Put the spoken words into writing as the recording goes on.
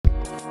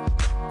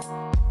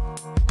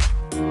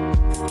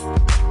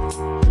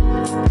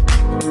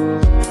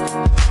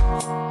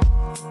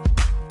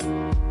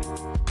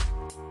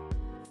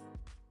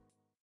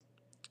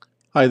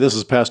Hi, this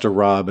is Pastor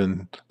Rob,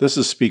 and this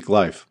is Speak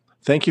Life.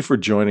 Thank you for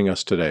joining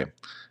us today.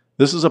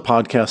 This is a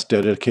podcast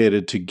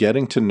dedicated to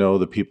getting to know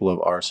the people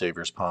of Our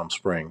Savior's Palm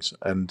Springs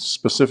and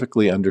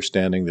specifically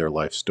understanding their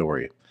life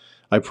story.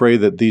 I pray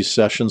that these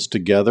sessions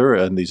together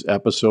and these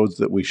episodes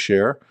that we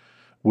share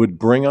would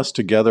bring us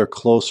together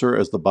closer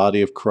as the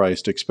body of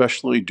Christ,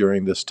 especially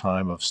during this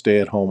time of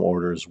stay-at-home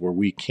orders where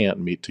we can't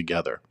meet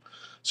together.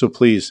 So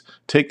please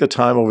take the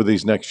time over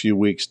these next few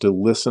weeks to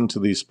listen to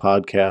these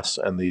podcasts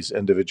and these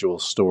individual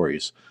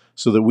stories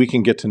so that we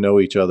can get to know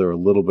each other a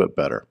little bit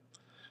better.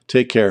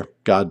 Take care,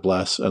 God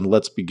bless, and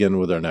let's begin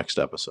with our next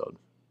episode.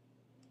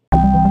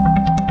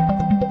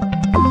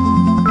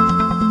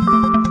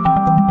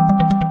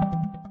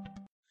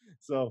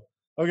 So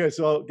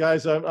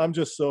guys, I'm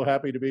just so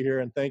happy to be here,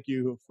 and thank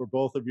you for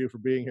both of you for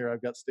being here.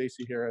 I've got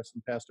Stacy Harris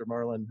and Pastor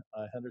Marlon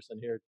Henderson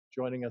here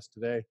joining us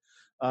today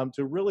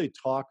to really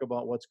talk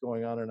about what's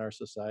going on in our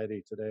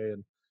society today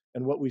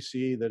and what we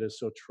see that is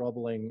so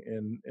troubling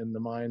in the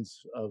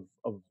minds of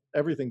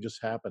everything just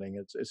happening.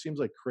 It seems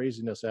like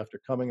craziness after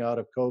coming out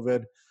of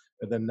COVID,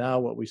 and then now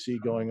what we see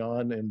going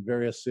on in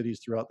various cities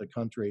throughout the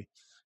country.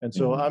 And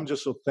so I'm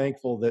just so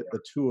thankful that the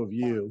two of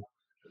you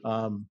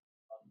um,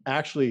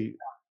 actually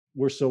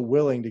we're so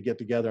willing to get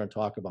together and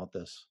talk about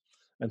this.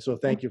 And so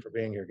thank you for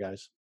being here,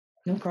 guys.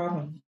 No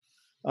problem.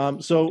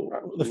 So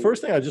the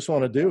first thing I just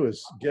want to do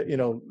is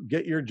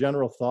get your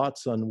general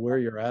thoughts on where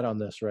you're at on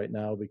this right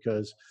now,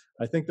 because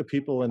I think the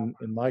people in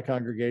my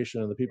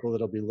congregation and the people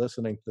that'll be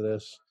listening to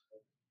this,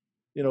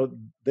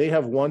 they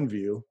have one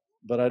view,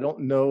 but I don't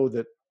know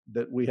that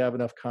we have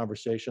enough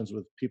conversations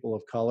with people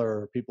of color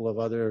or people of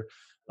other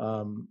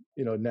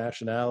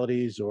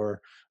nationalities or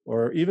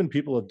even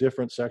people of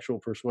different sexual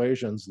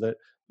persuasions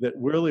that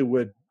really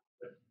would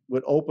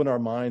open our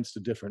minds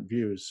to different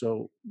views.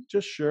 So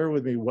just share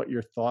with me what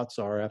your thoughts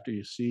are after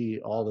you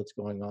see all that's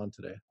going on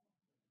today.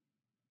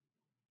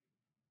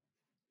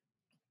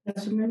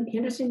 Councilman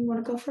Henderson, you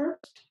want to go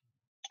first?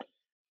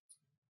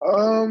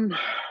 Um,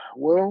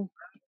 well,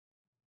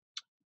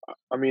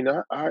 I mean,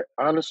 I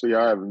honestly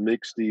I have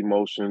mixed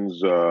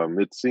emotions.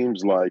 It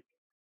seems like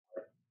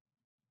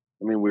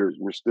I mean we're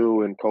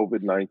still in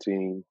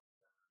COVID-19,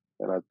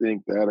 and I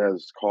think that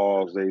has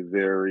caused a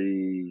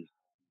very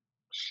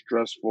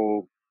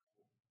stressful,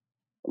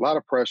 a lot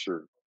of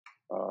pressure.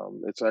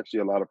 It's actually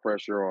a lot of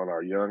pressure on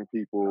our young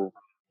people.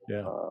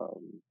 Yeah.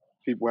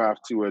 People have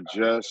to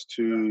adjust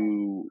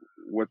to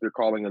what they're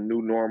calling a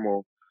new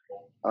normal.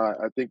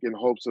 I think in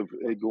hopes of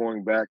it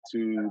going back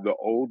to the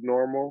old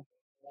normal,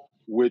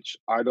 which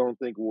I don't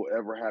think will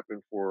ever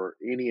happen for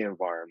any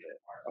environment.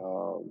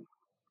 Um,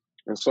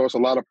 and so it's a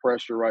lot of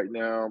pressure right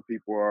now.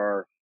 People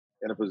are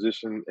in a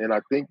position, and I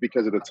think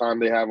because of the time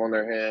they have on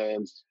their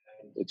hands,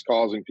 it's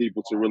causing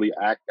people to really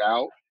act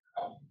out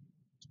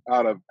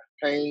of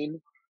pain,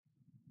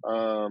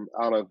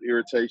 out of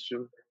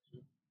irritation.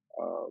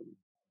 Um,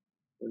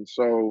 and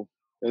so,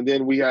 and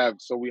then we had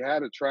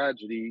a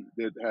tragedy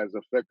that has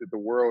affected the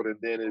world, and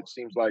then it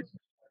seems like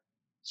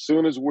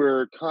soon as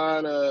we're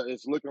kind of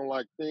it's looking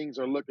like things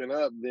are looking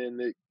up,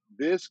 then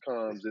this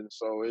comes, and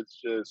so it's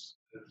just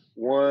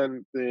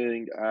one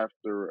thing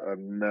after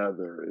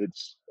another.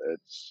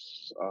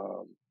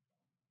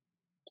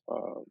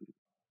 Um,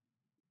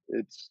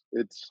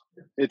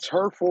 it's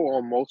hurtful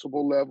on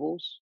multiple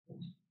levels.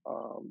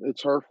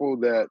 It's hurtful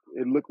that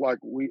it looked like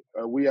we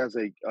as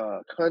a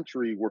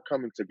country were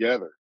coming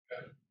together,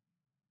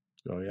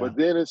 Oh yeah. but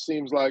then it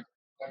seems like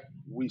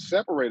we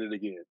separated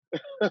again.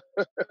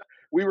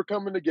 We were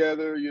coming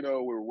together,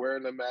 we're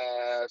wearing a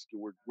mask,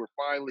 we're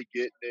finally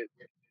getting it,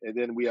 and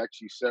then we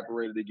actually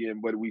separated again.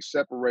 But we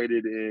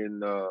separated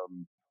in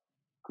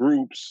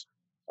groups,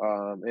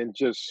 and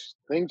just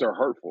things are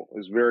hurtful.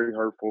 It's very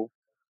hurtful,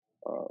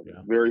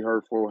 Yeah. very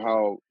hurtful.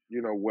 How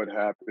what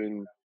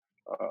happened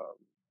um,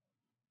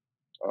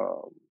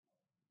 um,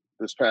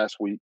 this past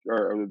week,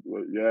 or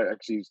yeah,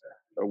 actually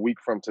a week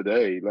from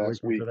today, A week last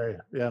from week. today.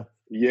 Yeah.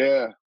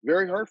 Yeah,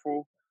 very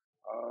hurtful.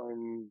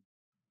 Um,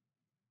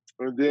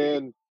 and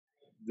then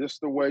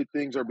just the way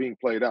things are being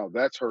played out.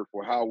 That's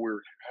hurtful. How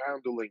we're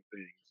handling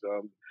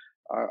things.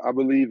 I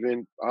believe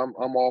in. I'm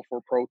all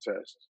for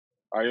protest.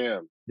 I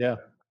am, Yeah.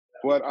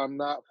 but I'm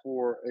not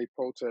for a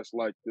protest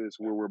like this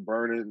where we're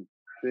burning.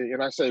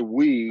 And I say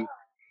we,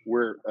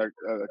 where a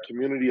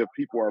community of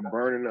people are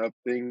burning up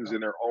things in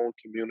their own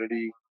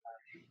community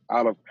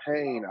out of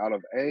pain, out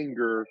of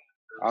anger,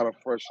 out of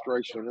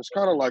frustration. It's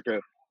kind of like a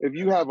if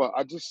you have a.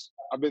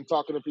 I've been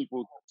talking to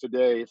people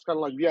today. It's kind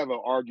of like you have an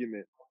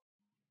argument,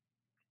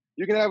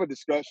 you can have a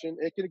discussion.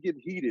 It can get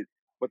heated,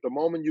 but the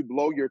moment you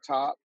blow your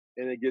top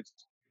and it gets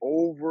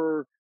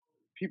over,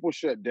 people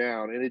shut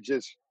down, and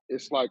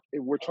it's like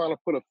we're trying to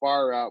put a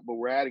fire out, but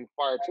we're adding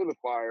fire to the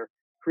fire,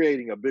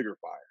 creating a bigger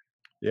fire.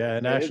 Yeah.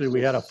 And And actually, it's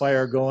we had a just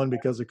fire going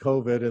because of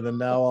COVID, and then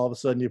now all of a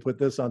sudden you put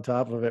this on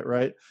top of it,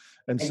 right?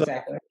 And so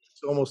Exactly.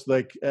 it's almost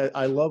like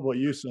I love what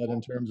you said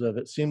in terms of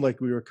it seemed like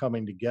we were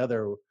coming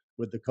together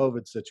with the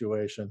COVID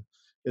situation,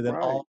 and then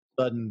all of right.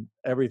 a sudden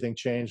everything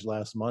changed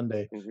last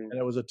Monday, Mhm. and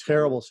it was a Mhm.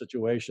 terrible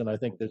situation. I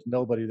think there's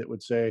nobody that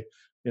would say,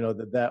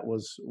 that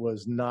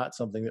was not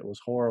something that was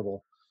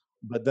horrible.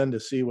 But then to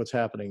see what's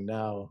happening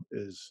now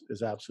is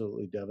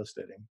absolutely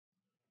devastating.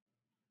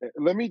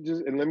 Let me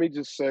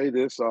just say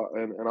this,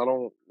 and I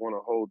don't want to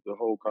hold the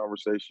whole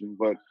conversation,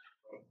 but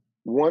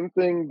one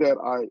thing that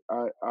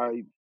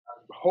I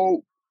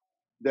hope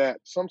that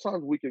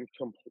sometimes we can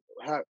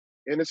have,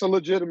 and it's a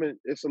legitimate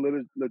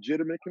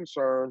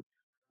concern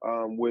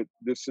with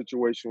this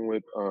situation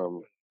with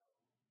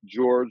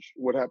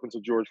what happened to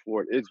George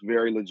Floyd. It's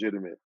very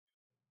legitimate,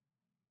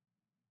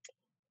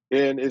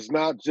 and it's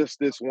not just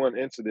this one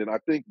incident. I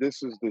think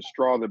this is the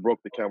straw that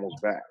broke the camel's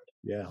back.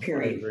 Yeah, I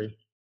Period. agree.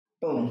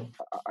 Boom.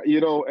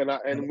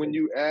 And when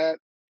you add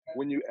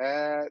when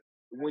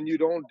you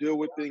don't deal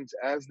with things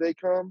as they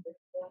come,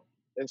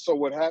 and so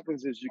what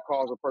happens is you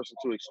cause a person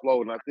to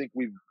explode. And I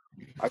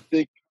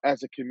think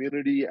as a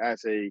community,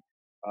 as a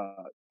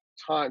uh,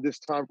 time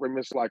frame,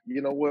 it's like,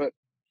 you know what?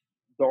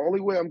 The only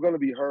way I'm going to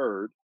be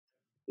heard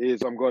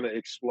is I'm going to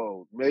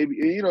explode.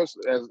 Maybe, as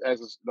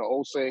the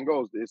old saying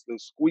goes, it's the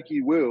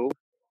squeaky wheel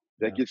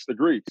that Yeah, gets the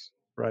grease.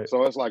 right.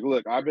 So it's like,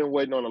 look, I've been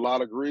waiting on a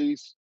lot of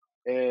grease,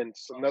 and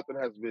so nothing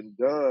has been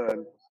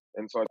done.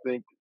 And so I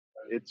think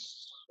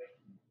it's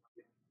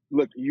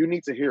look, you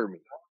need to hear me,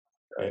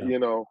 Yeah, you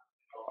know.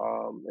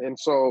 And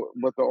so,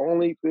 but the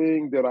only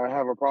thing that I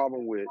have a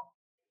problem with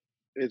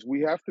is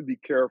we have to be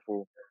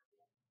careful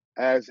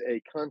as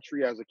a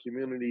country, as a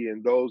community,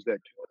 and those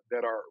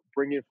that are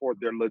bringing forth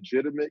their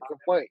legitimate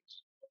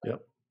complaints,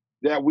 yep.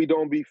 that we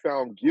don't be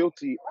found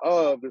guilty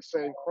of the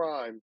same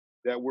crime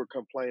that we're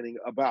complaining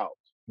about.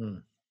 Hmm,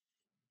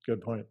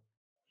 good point.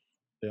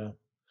 Yeah.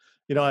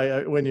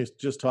 I when you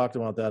just talked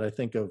about that, I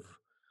think of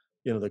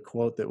the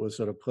quote that was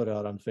sort of put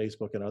out on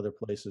Facebook and other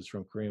places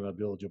from Kareem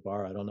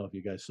Abdul-Jabbar. I don't know if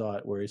you guys saw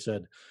it, where he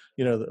said,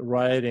 that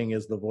rioting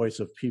is the voice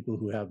of people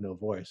who have no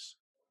voice,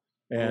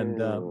 and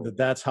Mm,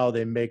 that's how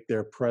they make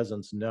their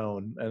presence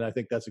known. And I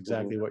think that's mhm.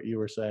 exactly what you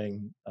were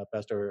saying,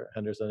 Pastor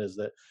Henderson, is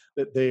that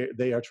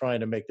they are trying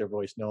to make their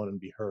voice known and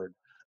be heard.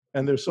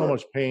 And there's so Right.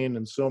 much pain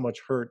and so much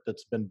hurt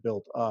that's been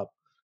built up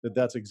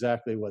that's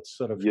exactly what's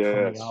sort of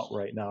coming out Yes.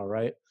 right now,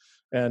 right?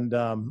 And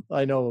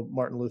I know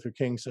Martin Luther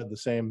King said the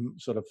same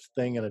sort of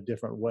thing in a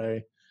different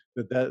way.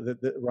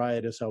 That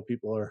riot is how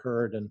people are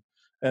heard,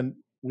 and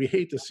we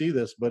hate to see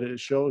this, but it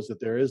shows that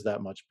there is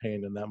that much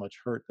pain and that much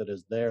hurt that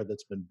is there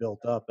that's been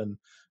built up. And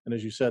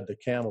as you said, the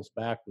camel's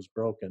back was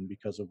broken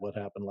because of what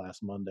happened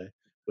last Monday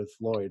with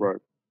Floyd.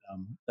 Right.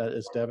 That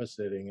is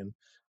devastating,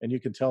 and you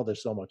can tell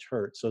there's so much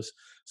hurt. So,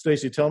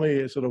 Stacy, tell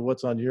me sort of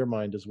what's on your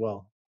mind as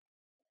well.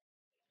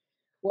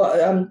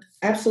 Well,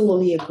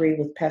 absolutely agree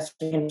with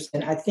Pastor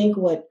Henderson. I think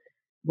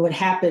what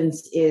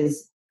happens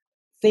is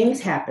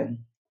things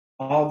happen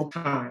all the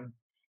time,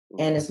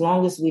 and Mhm. as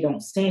long as we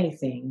don't say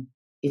anything,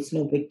 it's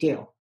no big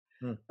deal.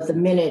 Hmm. But the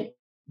minute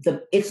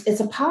it's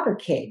a powder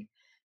keg.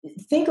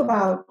 Think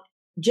about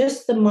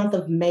just the month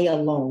of May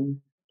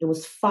alone. It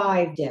was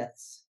 5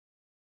 deaths.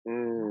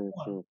 Not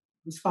one. Mhm.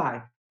 It was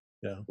five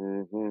Yeah,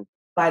 Mhm.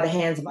 by the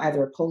hands of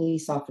either a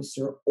police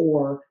officer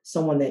or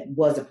someone that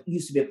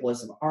used to be a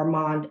police.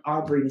 Armand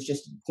Aubrey was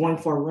just going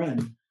for a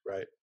run.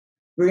 right.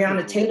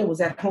 Breonna Mhm. Taylor was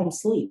at home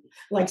asleep.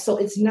 Like, so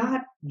it's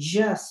not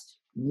just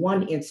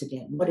one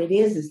incident. What it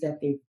is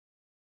that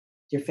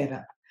they're fed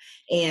up.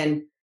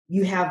 And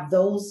you have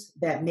those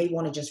that may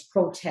want to just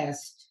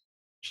protest,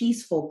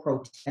 peaceful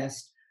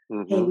protest. Hey,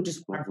 Mhm. we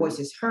just want our Mhm.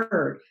 voices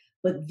heard.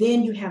 But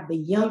then you have the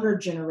younger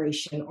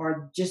generation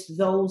or just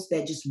those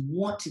that just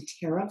want to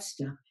tear up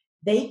stuff.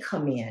 They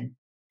come in,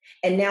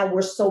 and now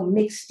we're so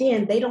mixed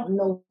in, they don't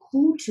know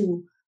who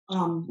to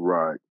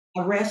Right.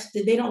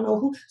 arrested. They don't know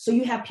who. So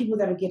you have people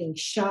that are getting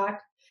shot.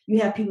 You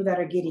have people that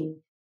are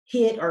getting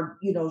hit or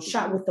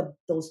shot Mhm. with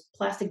those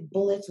plastic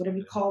bullets, whatever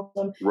you call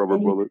them, Rubber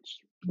and bullets.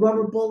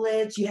 rubber Mhm.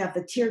 bullets. You have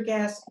the tear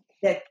gas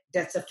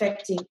that's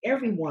affecting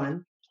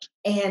everyone,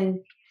 and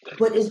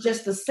but it's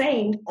just the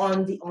same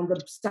on the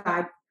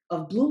side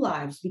of Blue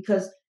Lives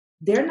because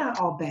they're not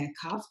all bad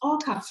cops. All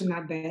cops are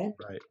not bad.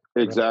 Right, right.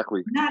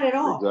 Exactly. Not at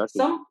all. Exactly.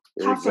 Some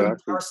cops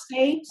Exactly. are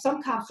saved.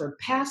 Some cops are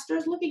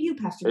pastors. Look at you,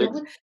 Pastor Ex-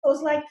 Delvin. So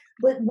it's like,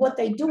 but what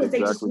they do is they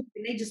just exactly. look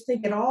and they just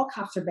think that all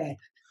cops are bad.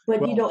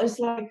 But Well, it's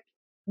like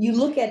you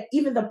look at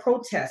even the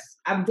protests.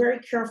 I'm very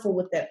careful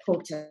with that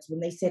protest when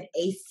they said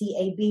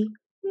ACAB.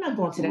 I'm not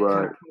going to that kind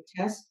Right. of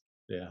protest.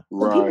 yeah,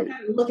 So people Right.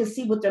 got to look and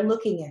see what they're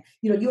looking at.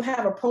 You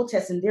have a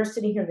protest and they're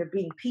sitting here and they're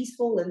being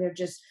peaceful and they're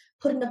just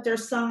putting up their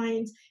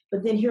signs.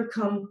 But then here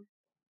come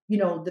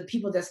the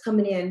people that's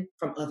coming in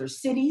from other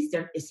cities.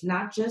 It's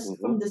not just Mhm.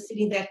 from the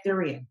city that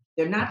they're in.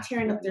 They're not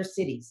tearing up their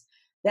cities.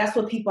 That's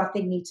what people I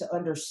think need to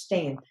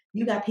understand.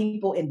 You got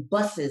people in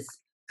buses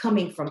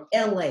coming from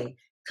LA,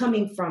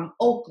 coming from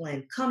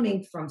Oakland,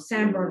 coming from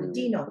San Mhm.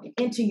 Bernardino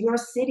into your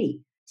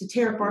city to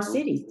tear up our Mhm.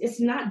 cities. It's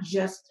not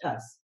just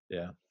us.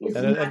 yeah, It's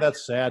Mhm. and not that's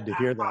just sad to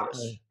hear that.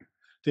 Osh.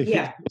 To hear,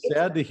 Yeah, it's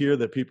sad to hear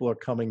that people are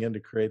coming in to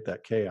create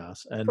that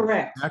chaos and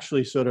correct.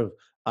 actually sort of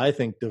I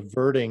think,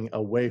 diverting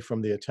away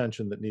from the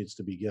attention that needs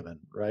to be given,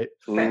 right?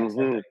 Correct.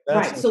 Hmm.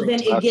 That's Right. I So think then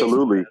the it gets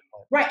Absolutely.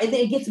 right, and then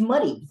it gets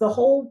muddy. The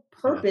whole yeah,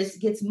 purpose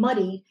gets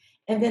muddied,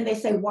 and then they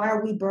say, "Why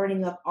are we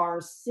burning up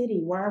our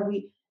city? Why are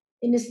we?"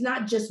 And it's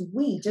not just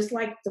we, just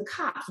like the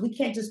cops. We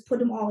can't just put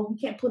them all. We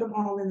can't put them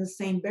all in the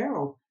same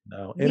barrel.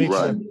 no. We Right.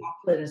 shouldn't be all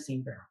put in the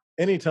same barrel.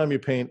 Anytime you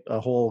paint a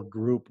whole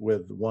group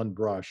with one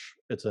brush,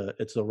 it's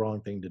a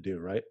wrong thing to do,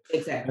 right?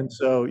 Exactly. And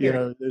so,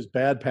 Period. there's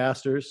bad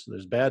pastors,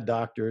 there's bad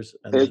doctors,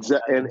 and there's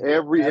Exact in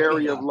every There you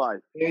area of go. life.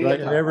 There you right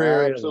in go. every area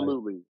of life.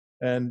 Absolutely.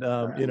 And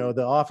Absolutely.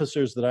 the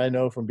officers that I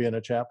know from being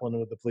a chaplain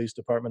with the police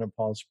department in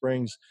Palm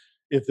Springs,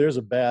 if there's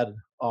a bad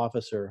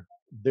officer,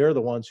 they're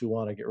the ones who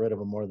want to get rid of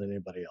them more than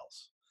anybody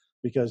else.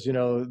 Because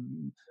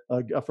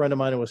a friend of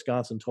mine in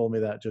Wisconsin told me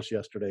that just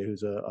yesterday,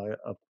 who's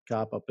a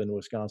cop up in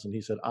Wisconsin.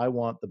 He said, "I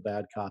want the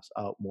bad cops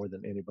out more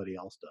than anybody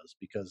else does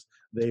because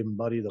they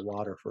muddy the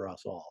water for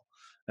us all."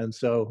 And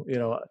so,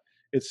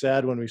 it's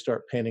sad when we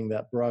start painting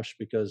that brush,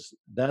 because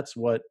that's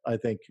what I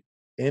think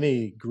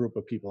any group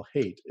of people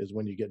hate, is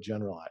when you get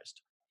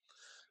generalized.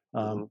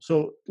 Hmm.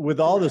 So, with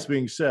all this Correct.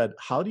 being said,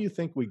 how do you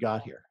think we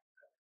got here?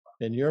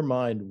 In your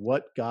mind,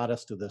 what got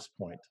us to this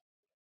point?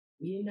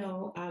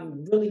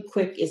 Really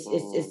quick,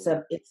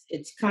 Mm,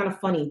 it's kind of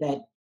funny that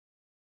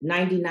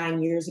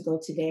 99 years ago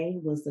today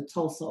was the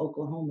Tulsa,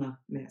 Oklahoma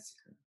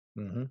massacre.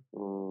 Hmm.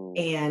 mm,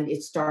 And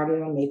it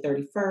started on May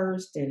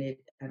 31st,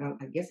 and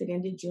I guess it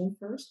ended June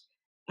 1st.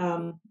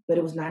 But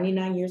it was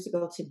 99 years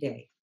ago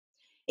today.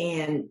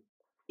 And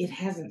it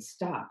hasn't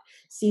stopped.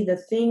 See, the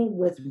thing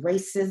with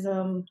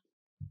racism,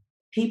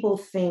 people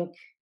think,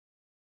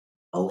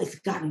 oh, it's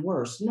gotten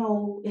worse.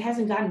 No, it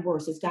hasn't gotten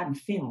worse. It's gotten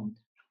filmed.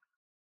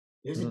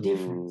 There's a mm,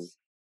 difference.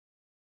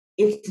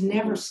 It's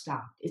never mhm,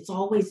 stopped. It's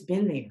always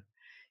been there.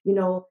 You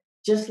know,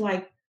 just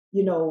like,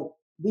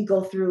 we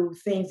go through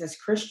things as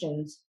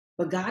Christians,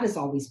 but God has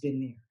always been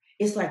there.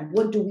 It's like,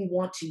 what do we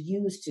want to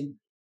use to,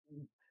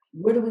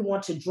 where do we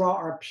want to draw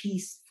our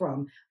peace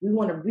from? We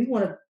want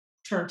to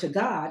turn to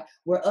God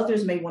where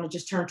others may want to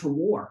just turn to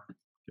war.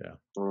 Yeah.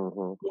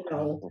 mhm,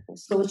 Yeah.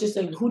 So it's just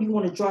like, who do you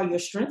want to draw your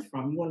strength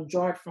from? You want to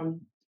draw it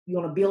from, you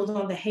want to build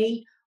on the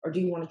hate, or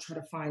do you want to try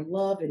to find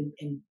love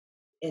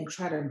and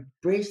try to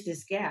bridge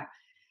this gap?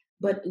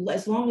 But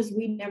as long as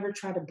we never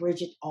try to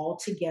bridge it all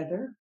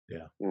together,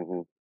 Yeah.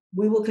 mhm.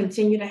 we will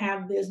continue to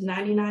have this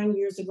 99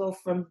 years ago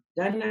from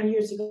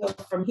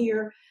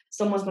here.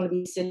 Someone's going to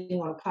be sitting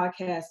on a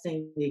podcast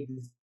saying the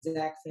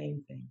exact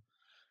same thing.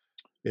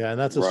 Yeah. And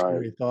that's a Right.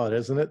 scary thought,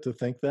 isn't it? To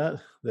think that,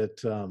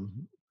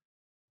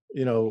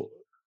 you know,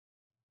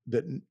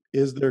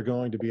 is there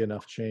going to be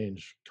enough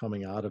change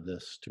coming out of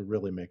this to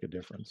really make a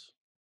difference?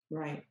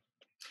 Right.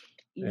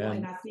 And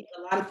And I think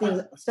a lot of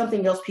things,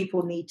 something else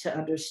people need to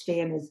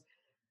understand is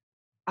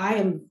I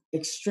am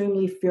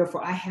extremely fearful.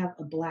 I have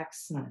a black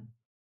son.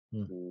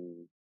 mm,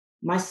 Mm,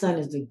 My son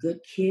is a good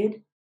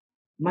kid.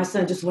 My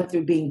son mhm, just went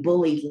through being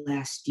bullied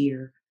last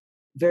year,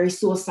 very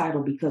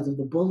suicidal because of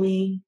the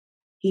bullying.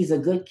 He's a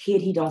good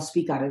kid. He don't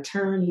speak out of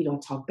turn. He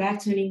don't talk back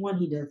to anyone.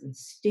 He doesn't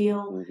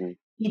steal. mhm.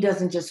 He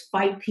doesn't just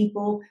fight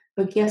people.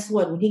 But guess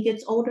what? When he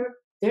gets older,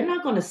 they're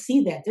not going to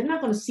see that. They're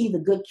not going to see the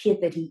good kid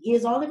that he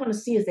is. All they're going to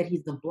see is that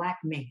he's the black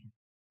man.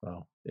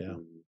 well, yeah.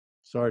 Mm.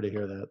 Sorry to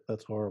hear that.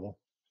 That's horrible.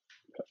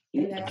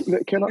 And that's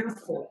Can I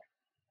fearful.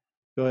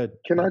 Go ahead.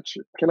 can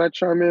I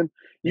chime in?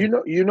 Yeah.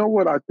 You know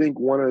what I think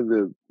one of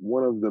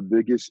the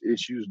biggest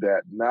issues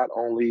that not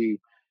only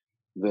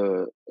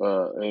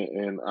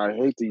and I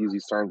hate to use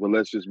these terms, but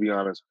let's just be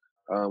honest.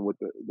 With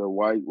the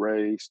white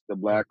race, the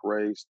Mm, black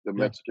race, the yeah.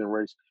 Mexican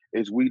race,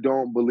 is we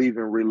don't believe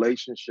in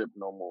relationship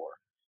no more.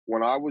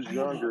 When I was Right.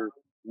 younger,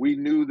 we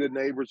knew the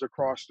neighbors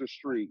across the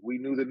street, we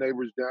knew the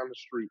neighbors down the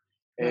street,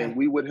 and Right.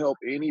 we would help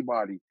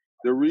anybody.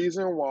 The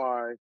reason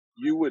why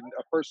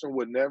a person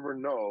would never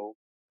know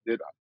that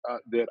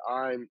that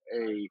I'm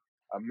a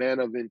man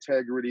of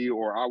integrity,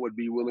 or I would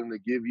be willing to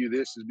give you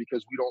this, is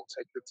because we don't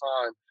take the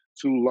time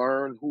to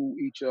learn who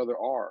each other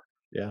are.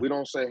 Yeah. We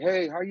don't say,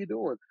 "Hey, how you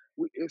doing?"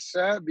 It's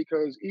sad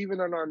because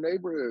even in our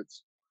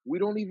neighborhoods, we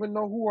don't even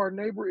know who our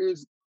neighbor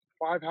is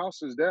 5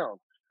 houses down.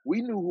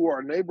 We knew who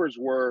our neighbors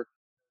were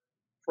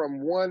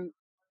from one,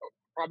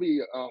 probably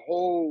a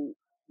whole,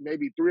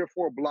 maybe 3 or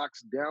 4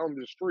 blocks down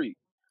the street.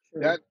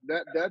 True.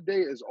 That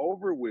day is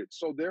over with.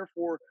 So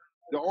therefore,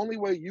 the only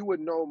way you would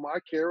know my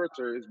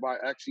character is by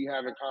actually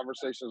having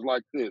conversations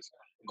like this,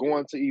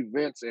 going to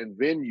events and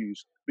venues,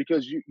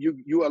 because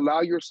you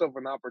allow yourself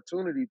an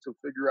opportunity to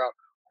figure out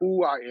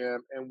who I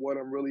am and what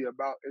I'm really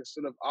about,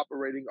 instead of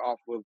operating off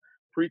of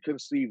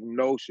preconceived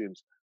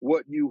notions,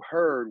 what you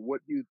heard,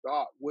 what you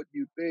thought, what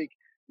you think,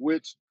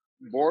 which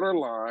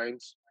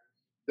borderlines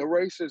the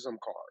racism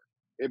card.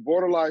 It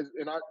borderlines,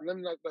 and let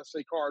me not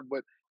say card,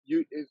 but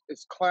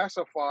it's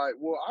classified.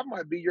 Well, I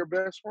might be your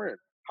best friend.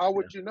 How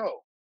would Yeah. you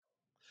know?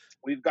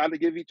 We've got to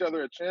give each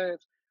other a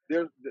chance.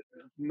 There's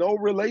no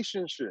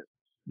relationship.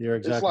 You're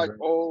It's exactly like, right.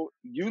 oh,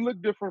 you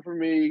look different from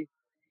me,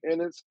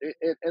 and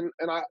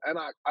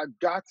I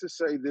got to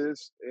say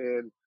this.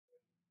 And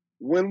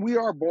when we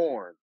are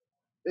born,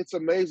 it's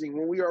amazing.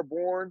 When we are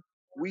born,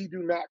 we do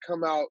not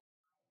come out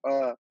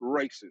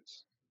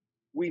racist.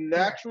 We Correct.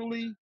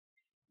 naturally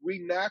we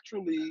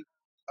naturally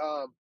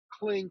um,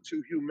 cling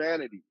to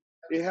humanity.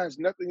 It has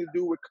nothing to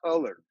do with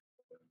color.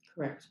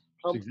 Correct. That's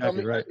Come, exactly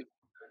coming, right.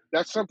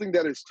 that's something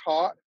that is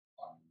taught,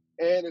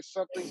 and it's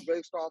something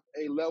based off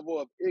a level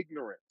of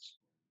ignorance.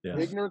 Yes.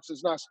 Right. Ignorance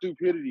is not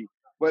stupidity,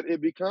 but it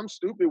becomes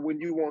stupid when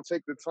you won't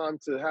take the time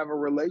to have a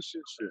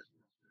relationship.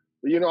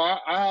 I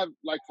have,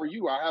 like, for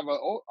you, I have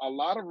a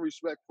lot of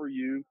respect for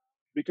you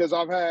because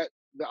I've had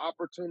the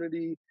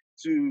opportunity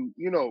to,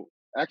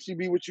 actually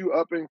be with you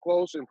up and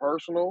close and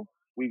personal.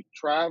 We've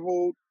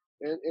traveled,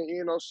 and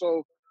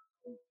so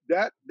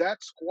that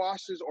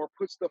squashes or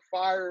puts the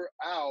fire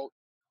out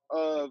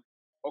of,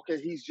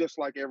 okay, he's just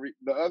like every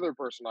the other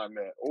person I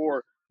met,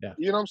 or Yeah.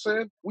 you know what I'm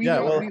saying? We Yeah.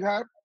 need Well, we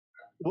have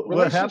what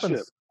relationship.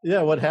 happens?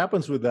 Yeah. What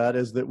happens with that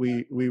is that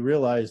we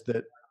realize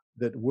that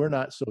we're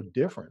not so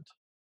different.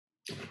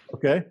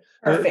 Okay.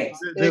 That, Perfect.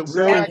 that really That's it.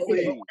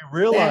 Exactly.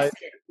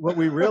 That's it. what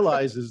we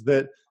realize is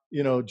that,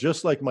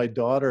 just like my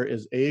daughter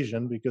is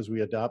Asian because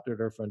we adopted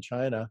her from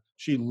China,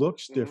 she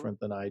looks Hmm. different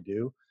than I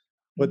do.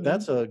 But Mhm.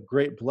 that's a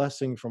great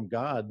blessing from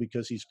God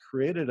because He's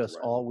created us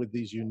Right. all with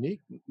these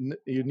unique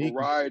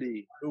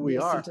Variety. who we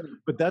Yes, are. it does.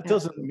 But that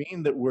doesn't Absolutely.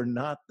 mean that we're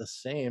not the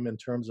same in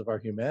terms of our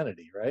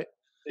humanity, right? Right.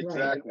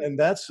 Exactly. And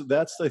that's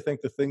I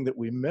think the thing that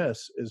we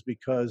miss is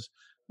because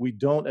we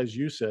don't, as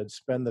you said,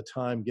 spend the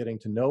time getting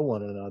to know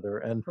one another,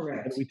 and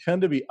Correct. we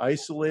tend to be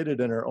isolated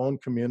in our own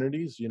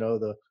communities.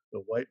 The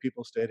white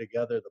people stay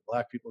together, the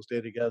black people stay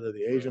together,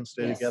 the Asians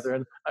stay Yes. together,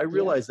 and I Yep.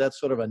 realize that's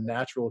sort of a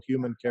natural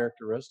human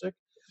characteristic.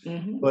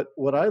 Mhm. But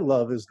what I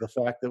love is the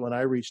fact that when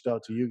I reached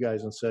out to you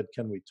guys and said,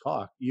 "Can we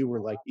talk?" You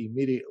were like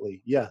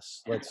immediately,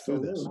 "Yes, let's do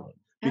this," Absolutely.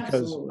 because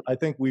Absolutely. I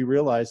think we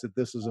realize that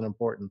this is an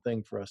important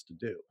thing for us to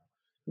do.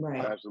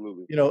 Right.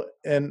 Absolutely.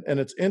 And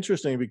it's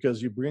interesting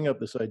because you bring up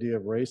this idea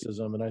of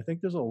racism, and I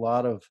think there's a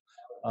lot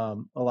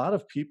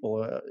of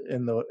people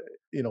in the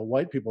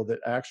white people that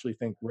actually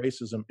think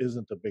racism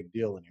isn't a big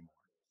deal anymore,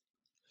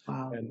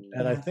 Wow.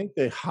 and I Yeah. think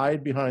they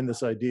hide behind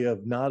this idea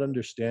of not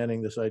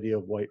understanding this idea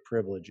of white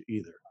privilege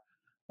either.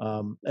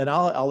 And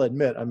I'll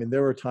admit, I mean,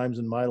 there were times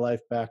in my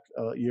life back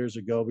years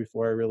ago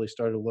before I really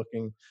started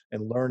looking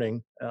and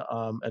learning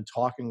and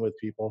talking with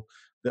people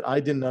that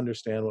I didn't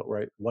understand what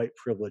white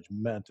privilege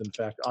meant. In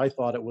fact, I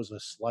thought it was a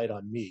slight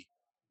on me.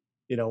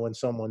 When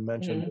someone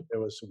mentioned that Mhm. there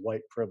was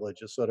white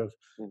privilege, it's sort of,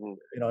 Hmm.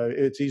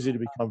 it's easy to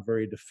become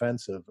very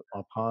defensive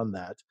upon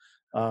that.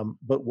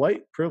 But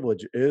white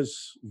privilege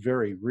is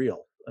very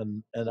real.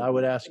 And I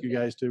would Hmm. ask you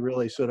guys to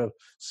really sort of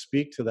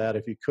speak to that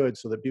if you could,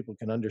 so that people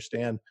can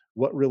understand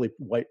what really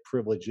white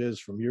privilege is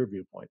from your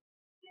viewpoint.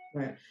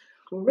 Right.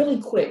 Well,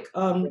 really quick,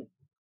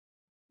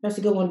 that's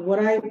a good one. What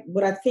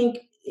I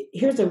think,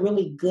 here's a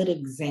really good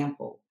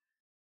example.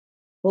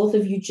 Both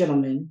of you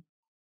gentlemen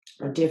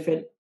are Hmm.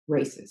 different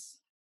races,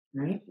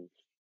 right? Hmm.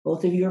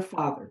 Both of you are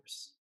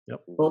fathers.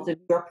 Yep. Both Hmm. of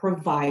you are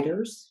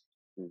providers.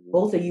 Hmm.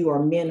 Both of you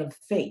are men of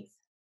faith.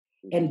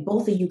 Hmm. And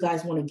both of you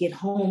guys want to get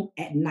home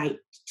at night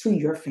to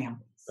your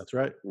families. That's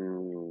right.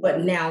 But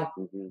Hmm. now,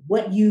 Hmm.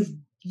 what you've,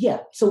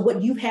 yeah, so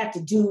what you've had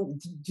to do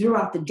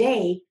throughout the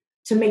day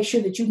to make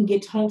sure that you can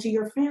get home to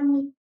your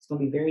family, it's going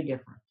to be very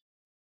different.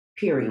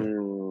 Period.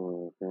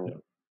 Yep. Hmm.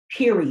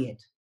 Period.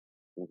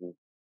 Hmm.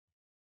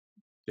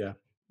 Yeah.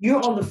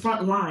 You're on the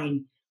front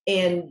line,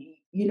 and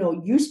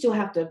you still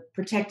have to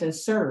protect and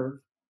serve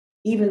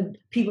even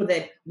people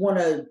that want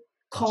to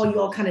call you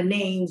all kind of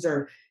names,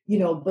 or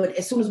but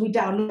as soon as we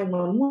dial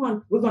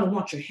 911, we're going to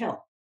want your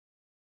help.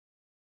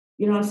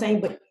 You know what I'm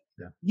saying? But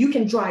Yeah. you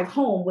can drive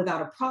home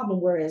without a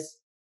problem, whereas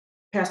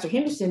Pastor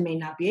Henderson may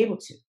not be able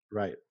to.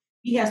 Right.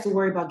 He has to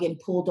worry about getting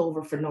pulled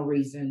over for no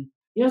reason.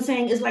 You know what I'm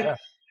saying? It's like Yeah.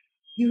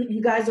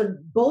 you guys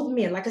are both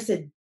men, like I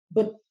said,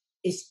 but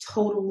it's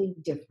totally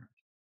different.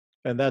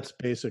 And that's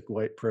basic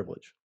white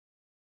privilege.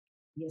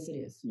 Yes, it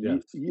is.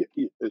 Yes.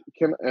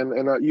 Can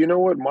and you know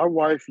what? My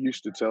wife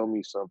used to tell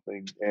me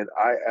something, and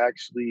I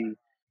actually,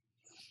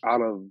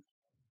 out of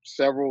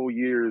several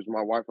years,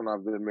 my wife and I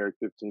have been married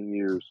 15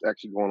 years,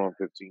 actually going on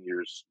 15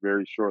 years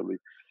very shortly.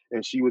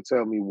 And she would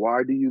tell me,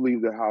 "Why do you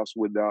leave the house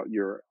without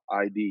your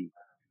ID?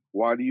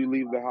 Why do you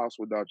leave the house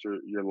without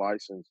your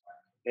license?"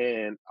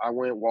 And I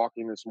went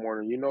walking this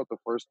morning. You know what the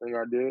first thing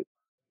I did?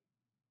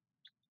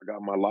 I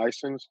got my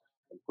license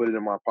and put it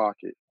in my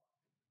pocket.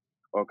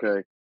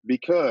 Okay.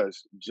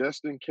 Because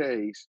just in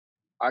case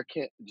I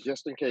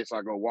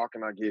go walk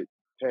and I get,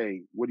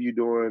 "Hey, what are you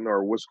doing?"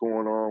 or "What's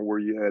going on? Where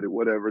you headed?"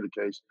 Whatever the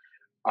case,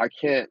 I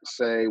can't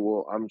say,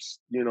 "Well,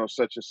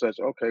 such and such."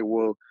 Okay,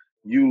 well,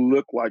 you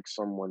look like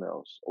someone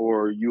else,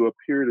 or you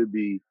appear to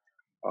be.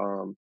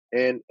 Um,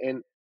 and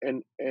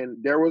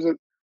there was a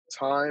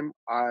time,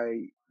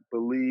 I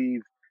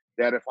believe,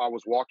 that if I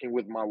was walking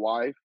with my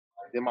wife,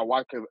 then my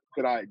wife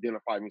could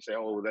identify me, say,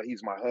 "Oh, that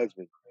he's my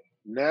husband."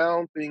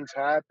 Now things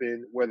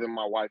happen whether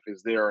my wife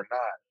is there or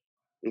not.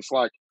 It's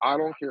like, I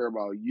don't care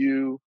about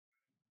you.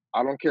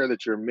 I don't care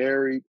that you're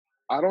married.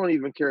 I don't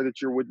even care that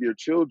you're with your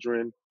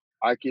children.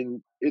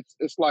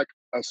 It's like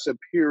a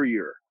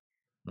superior.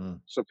 Mm. Yeah.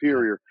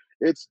 Superior.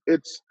 It's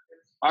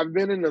I've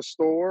been in the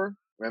store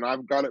and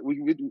I've got it.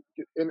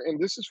 And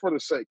this is for the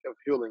sake of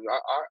healing.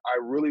 I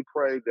really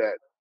pray that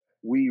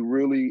we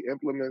really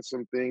implement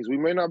some things. We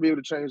may not be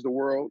able to change the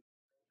world,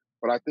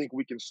 but I think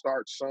we can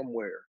start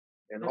somewhere.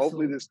 And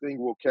hopefully Absolutely. this thing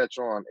will catch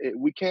on.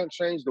 We can't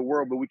change the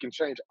world, but we can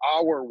change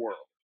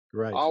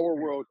Right. our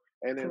world,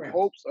 and in Correct.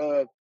 hopes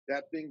of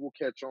that thing will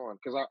catch on.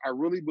 Because I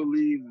really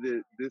believe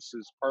that this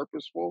is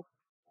purposeful,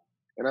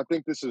 and I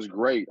think this is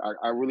great.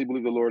 I really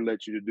believe the Lord led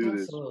you to do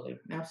this. Absolutely.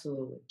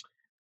 Absolutely.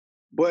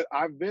 But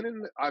I've been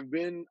in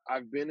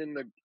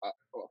the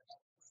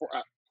for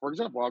for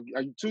example,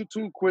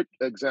 two quick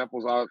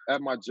examples.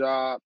 At my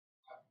job,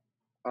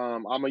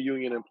 I'm a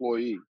union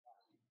employee.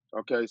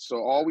 Okay, so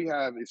all we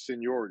have is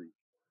seniority.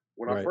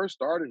 When I Right. first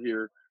started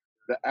here,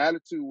 the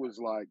attitude was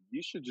like,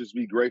 "You should just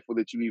be grateful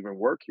that you even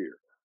work here."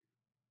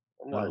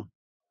 I'm like, Oh.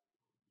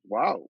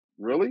 "Wow,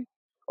 really?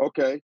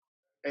 Okay."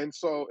 And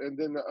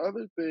then the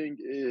other thing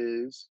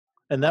is,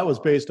 And that was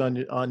um, based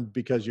on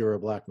because you're a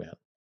black man.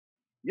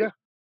 yeah,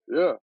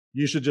 yeah,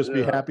 You should just be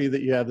yeah. happy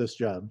that you have this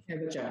job. Yeah,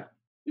 good job.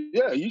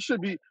 Yeah, you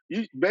should be.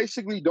 You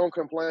basically don't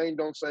complain,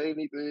 don't say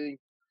anything.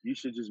 You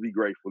should just be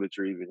grateful that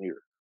you're even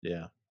here,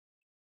 Yeah.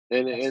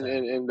 and That's and sad.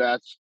 and, and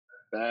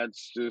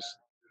that's just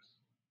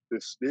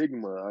the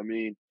stigma. I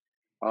mean,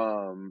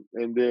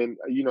 and then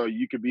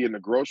you could be in the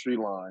grocery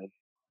line,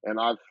 and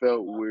I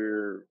felt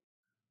where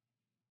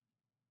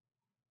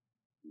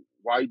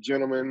white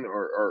gentlemen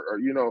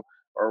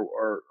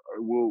or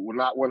will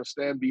not want to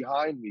stand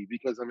behind me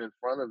because I'm in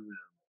front of them,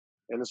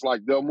 and it's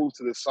like they'll move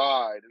to the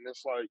side, and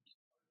it's like,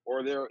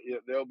 or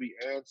they'll be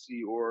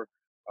antsy, or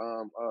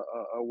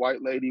a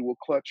white lady will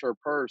clutch her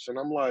purse, and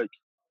I'm like,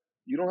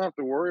 you don't have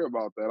to worry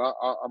about that.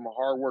 I'm a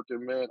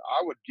hardworking man.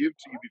 I would give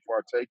to you before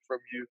I take from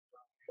you,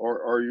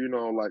 or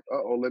like,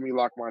 oh, let me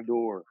lock my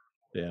door,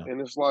 Yeah.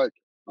 and it's like,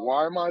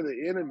 why am I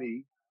the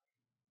enemy?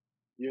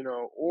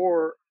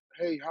 Or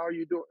hey, how are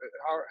you doing?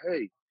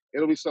 Hey,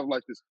 it'll be stuff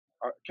like this.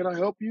 Can I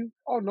help you?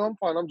 Oh no, I'm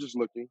fine. I'm just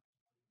looking.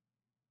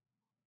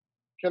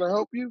 Can I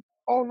help you?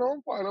 Oh no,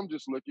 I'm fine. I'm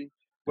just looking.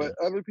 Yeah. But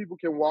other people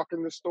can walk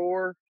in the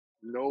store,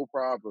 no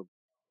problem.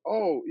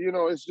 Oh,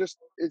 it's just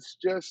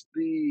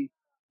the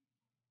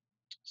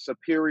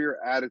superior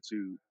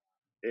attitude,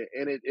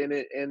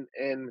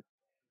 and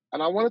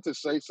I wanted to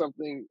say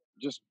something.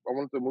 Just I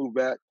wanted to move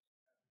back.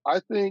 I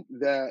think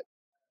that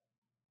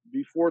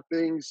before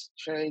things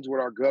change with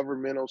our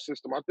governmental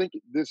system, I think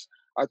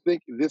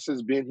this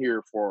has been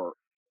here for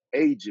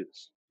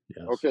ages.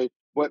 Yes. Okay,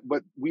 but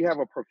we have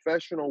a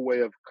professional way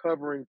of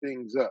covering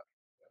things up.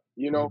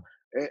 You know,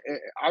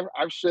 Mhm.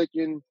 I've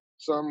shaken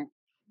some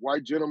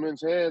white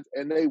gentlemen's hands,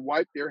 and they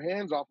wipe their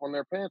hands off on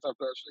their pants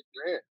after I shake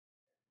their hand.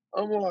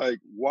 I'm like,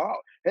 wow.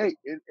 Hey,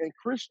 and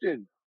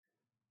Christian,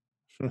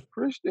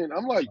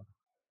 I'm like,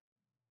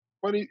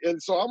 funny,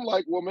 and so I'm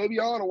like, well, maybe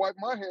I ought to wipe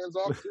my hands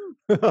off too.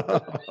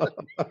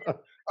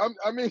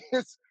 I mean,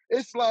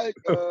 it's like,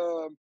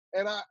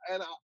 and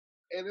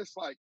it's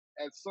like,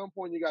 at some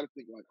point you got to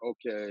think like,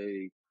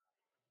 okay,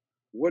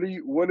 what are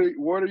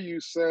you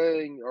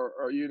saying,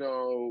 or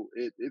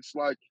it's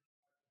like,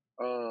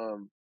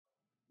 um,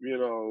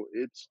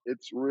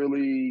 it's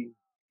really,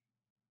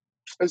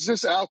 it's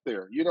just out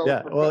there,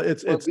 Yeah, well, but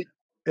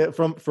it's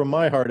from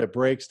my heart, it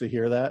breaks to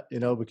hear that,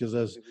 because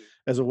mhm,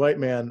 as a white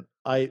man,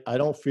 I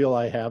don't feel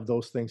I have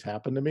those things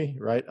happen to me,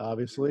 right?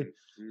 Obviously,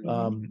 mhm,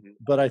 mhm,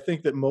 but I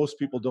think that most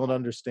people don't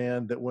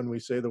understand that when we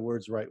say the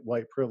words right,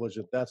 white privilege,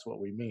 that that's what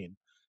we mean,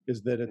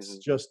 is that it's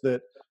mhm. just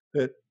that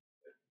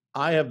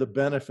I have the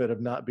benefit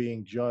of not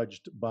being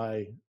judged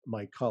by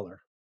my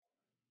color.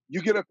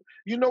 You get a,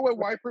 you know what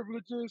white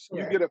privilege is?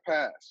 You get Correct. a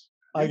pass.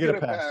 I You get get a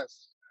a pass.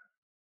 pass.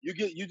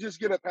 You just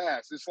get a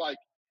pass. It's like,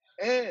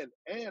 and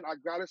I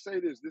gotta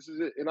say this. This is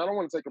it, and I don't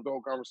want to take up the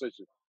whole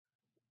conversation.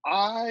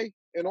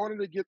 In order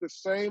to get the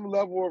same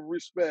level of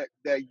respect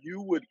that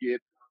you would get,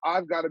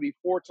 I've got to be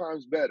four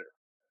times better.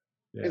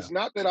 Yeah. It's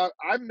not that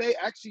I may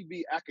actually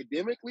be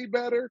academically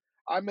better,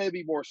 I may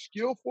be more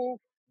skillful,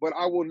 but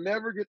I will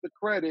never get the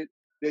credit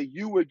that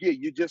you would get.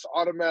 You just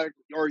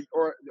automatically,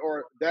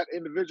 or that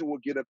individual will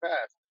get a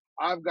pass.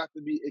 I've got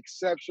to be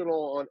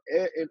exceptional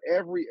in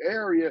every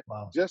area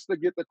Wow. just to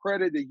get the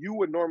credit that you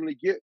would normally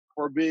get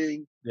for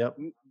being Yep.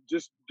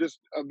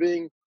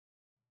 being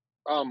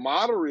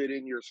moderate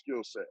in your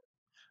skill set.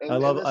 I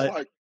And love it's I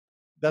like,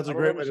 That's a I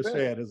don't great way to say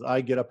understand. it, is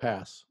I get a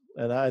pass,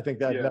 and I think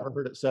that I've Yeah. never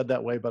heard it said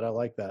that way, but I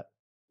like that.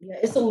 Yeah,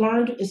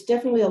 it's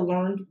definitely a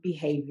learned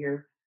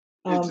behavior.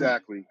 Um,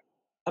 Exactly.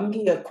 I'm gonna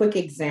give you a quick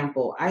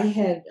example. I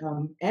had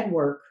at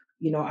work,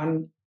 I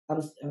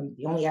was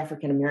the only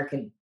African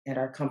American at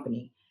our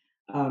company,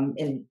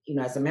 and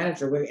as a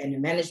manager, we're in a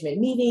management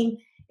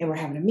meeting, and we're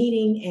having a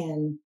meeting,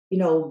 and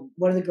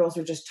one of the girls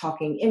were just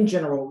talking in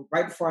general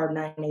right before our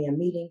 9 a.m.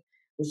 meeting,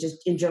 was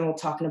just in general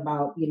talking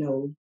about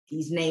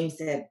these names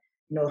that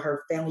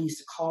her family used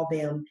to call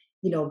them,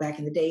 back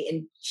in the day,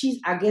 and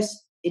I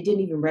guess it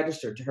didn't even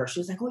register to her. She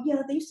was like, "Oh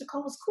yeah, they used to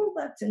call us cool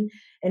butts," and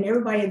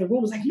everybody in the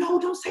room was like, "No,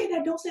 don't say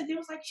that, don't say that." They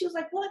was like, she was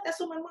like, "What? That's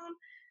what my mom."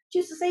 She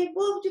used to say,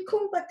 well, you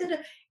cool, but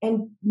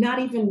and not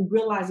even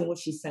realizing what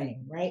she's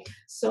saying, right?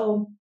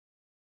 So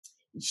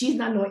she's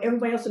not knowing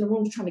everybody else in the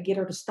room is trying to get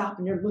her to stop,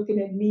 and they're looking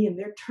at me and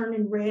they're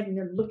turning red and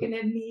they're looking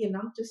at me, and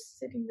I'm just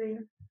sitting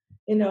there,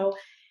 you know.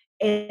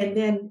 And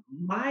then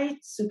my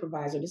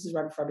supervisor, this is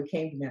right before I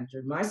became the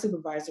manager, my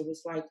supervisor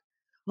was like,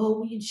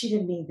 oh, she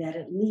didn't mean that.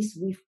 At least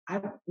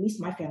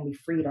my family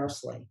freed our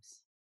slaves.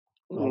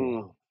 Oh, Mm,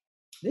 wow.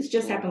 This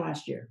just mm. happened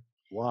last year.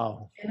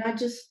 Wow. And I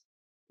just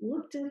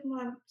looked at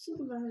my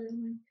supervisor,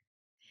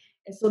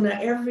 and so now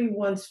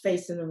everyone's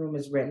face in the room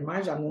is red. And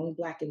mind you, I'm the only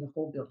black in the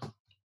whole building.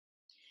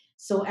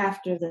 So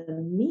after the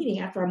meeting,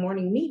 after our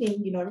morning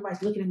meeting,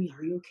 everybody's looking at me,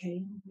 are you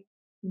okay? I'm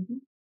like,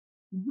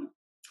 mm-hmm.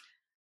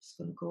 Just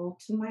gonna go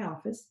to my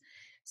office.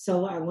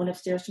 So I went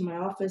upstairs to my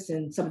office,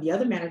 and some of the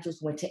other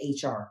managers went to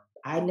HR.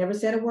 I never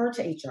said a word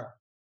to HR.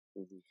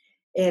 Mhm.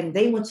 And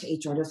they went to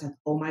HR. They was like,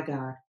 oh my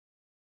God,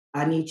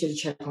 I need you to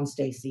check on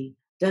Stacy.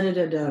 Da da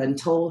da da, and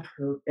told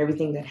her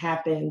everything that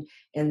happened,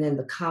 and then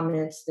the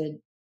comments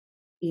that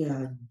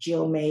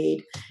Jill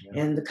made,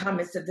 Yeah. and the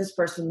comments that this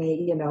person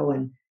made,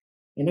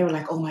 and they were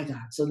like, oh my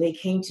God. So they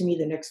came to me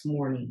the next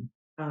morning.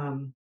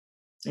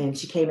 And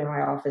she came in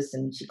my office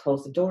and she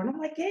closed the door. And I'm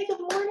like, hey, good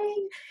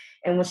morning.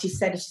 And when she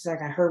said it, she's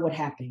like, I heard what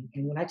happened.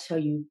 And when I tell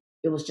you,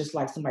 it was just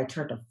like somebody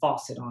turned a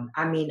faucet on.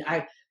 I mean,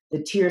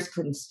 the tears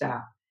couldn't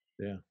stop.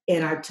 Yeah.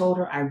 And I told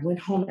her, I went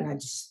home and I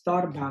just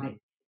thought about it.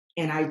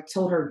 And I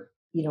told her,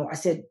 I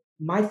said,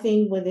 my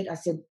thing with it, I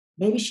said,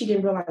 maybe she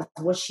didn't realize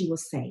what she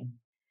was saying.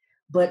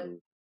 But Mm.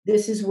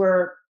 this is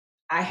where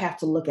I have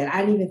to look at it.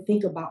 I didn't even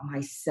think about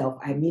myself.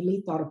 I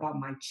immediately thought about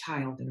my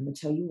child. And I'm going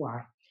to tell you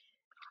why.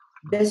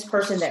 This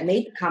person that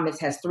made the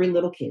comments has 3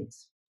 little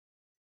kids.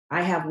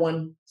 I have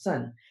 1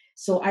 son.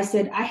 So I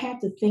said, I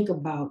had to think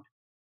about,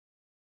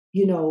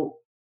 you know,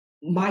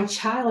 my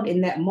child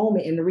in that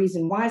moment. And the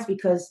reason why is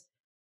because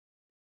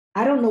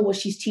I don't know what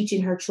she's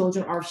teaching her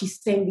children, or if she's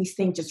saying these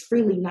things just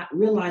freely, not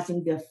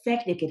realizing the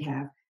effect it could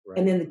have. And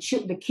Right.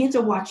 then the kids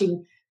are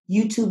watching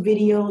YouTube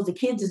videos. The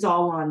kids is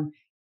all on,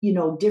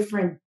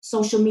 different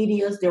social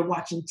medias. They're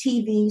watching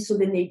TV. So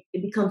then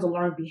it becomes a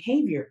learned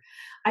behavior.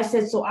 I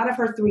said, so out of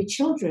her 3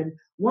 children,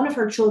 one of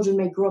her children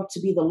may grow up to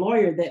be the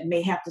lawyer that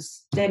may have to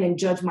stand and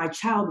judge my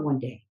child one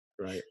day.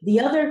 Right. The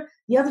other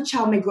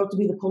child may grow up to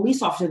be the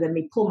police officer that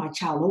may pull my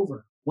child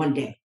over one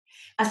day.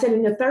 I said,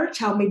 and the third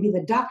child may be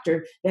the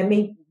doctor that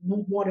may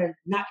want to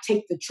not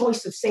take the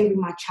choice of saving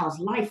my child's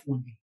life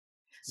one day.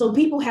 So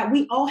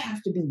we all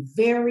have to be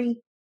very,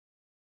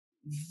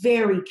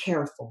 very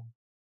careful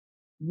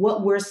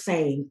what we're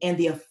saying and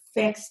the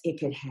effects it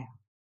could have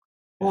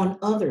Yeah. on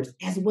others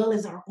as well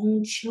as our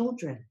own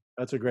children.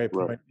 That's a great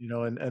Right.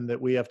 point, and that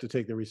we have to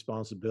take the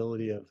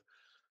responsibility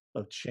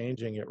of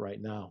changing it right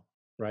now,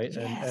 right?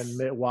 And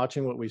Yes,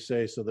 watching what we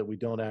say so that we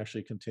don't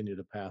actually continue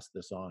to pass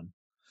this on.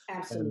 And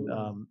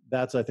absolutely.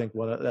 that's, I think,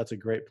 that's a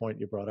great point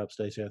you brought up,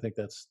 Stacey. I think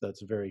that's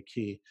very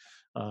key.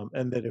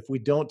 And that if we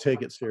don't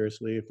take it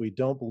seriously, if we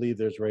don't believe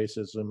there's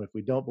racism, if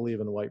we don't believe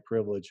in white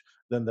privilege,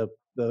 then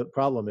the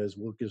problem is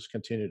we'll just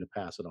continue to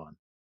pass it on.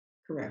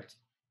 Correct.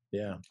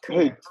 Yeah.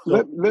 Hey, Correct.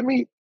 let So let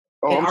me.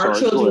 Oh, And I'm our sorry. Go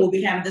children ahead. will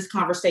be having this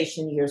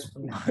conversation years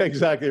from now.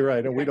 exactly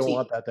right, and we don't Guarantee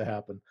want it. that to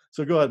happen.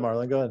 So go ahead,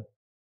 Marlon. Go ahead.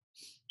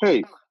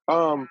 Hey,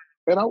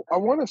 and I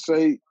want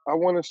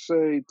to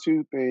say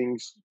 2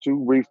 things,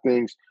 2 brief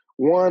things.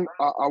 One,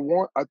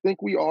 I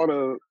think we ought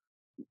to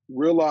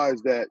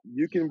realize that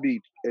you can be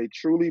a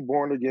truly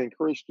born again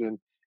Christian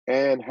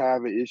and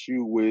have an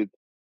issue with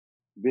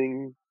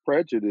being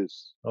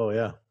prejudiced. Oh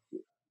yeah.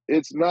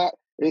 It's not,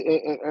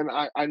 and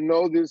I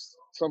know this.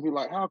 Some people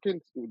like, how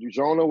can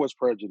Jonah was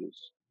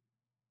prejudiced?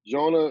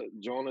 Jonah,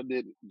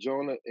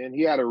 and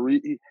he had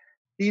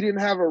he didn't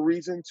have a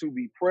reason to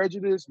be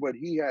prejudiced, but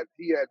he had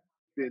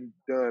been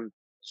done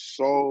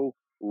so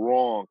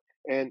wrong.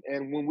 And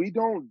when we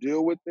don't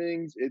deal with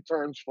things, it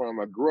turns from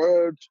a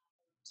grudge.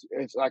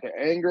 It's like an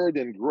anger,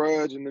 then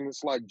grudge, and then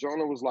it's like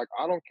Jonah was like,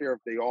 I don't care if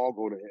they all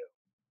go to hell.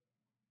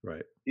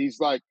 Right. He's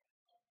like,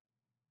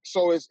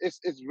 so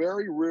it's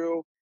very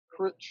real.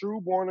 True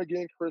born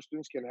again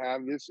Christians can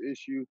have this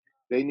issue.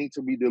 They need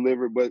to be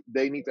delivered, but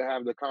they need to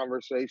have the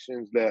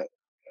conversations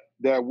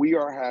that we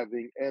are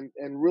having, and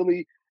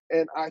really,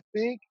 and I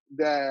think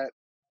that,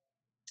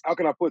 how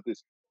can I put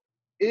this?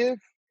 If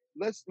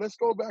let's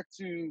go back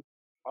to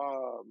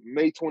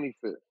May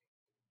 25th.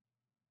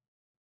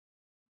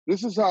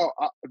 This is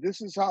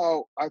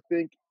how I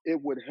think it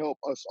would help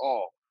us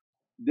all.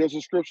 There's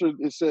a scripture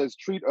that says,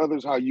 "Treat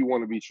others how you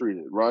want to be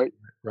treated." Right?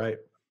 Right.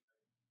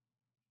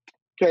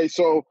 Okay,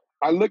 so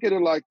I look at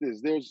it like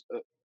this.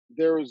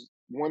 There is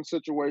one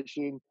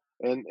situation,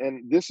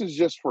 and this is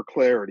just for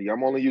clarity.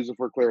 I'm only using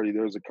for clarity.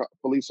 There's a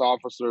police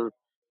officer,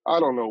 I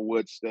don't know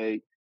what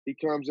state. He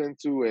comes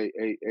into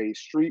a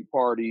street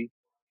party,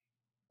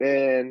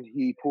 and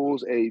he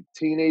pulls a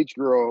teenage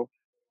girl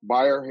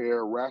by her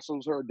hair,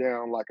 wrestles her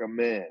down like a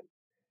man.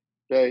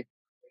 Okay,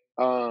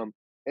 um,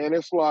 and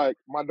it's like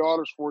my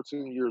daughter's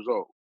 14 years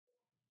old.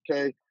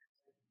 Okay,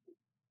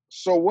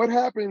 so what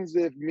happens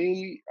if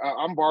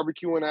I'm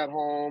barbecuing at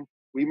home?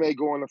 We may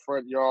go in the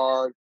front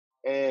yard.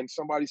 and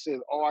somebody says,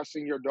 "Oh, I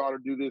seen your daughter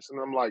do this," and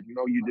I'm like,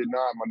 "No, you did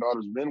not. My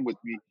daughter's been with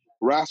me."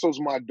 Wrestles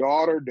my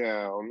daughter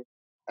down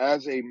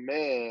as a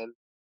man,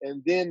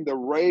 and then the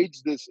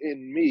rage that's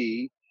in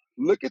me.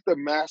 Look at the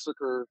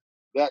massacre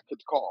that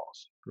could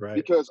cause. Right.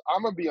 Because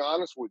I'm gonna be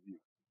honest with you,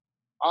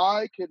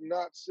 I could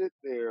not sit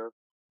there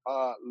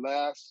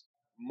last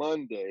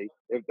Monday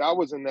if I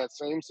was in that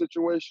same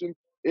situation.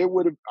 It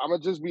would have. I'm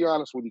gonna just be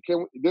honest with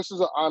you. This is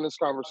an honest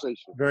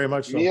conversation. Very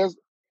much Me so. as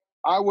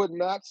I would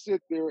not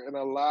sit there and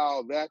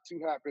allow that to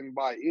happen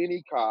by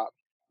any cop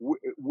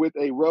with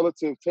a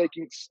relative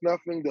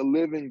snuffing the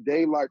living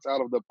daylights out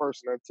of the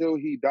person until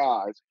he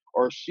dies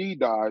or she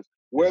dies,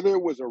 Yeah. whether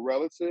it was a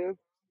relative,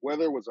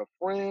 whether it was a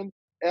friend,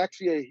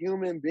 actually a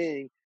human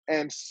being,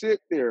 and sit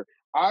there.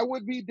 I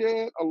would be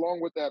dead along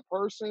with that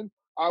person.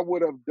 I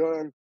would have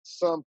done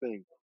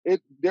something.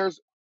 It there's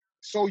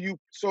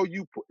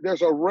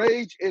there's a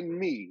rage in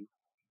me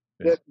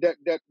Yeah.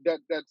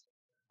 that's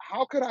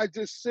how could I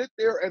just sit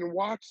there and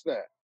watch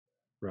that?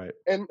 Right.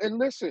 And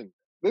listen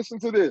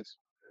to this.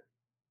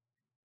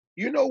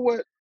 You know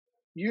what?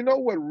 You know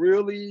what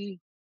really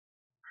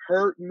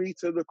hurt me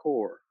to the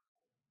core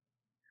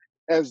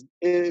as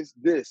is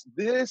this.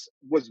 This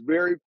was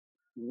very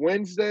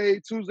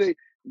Tuesday.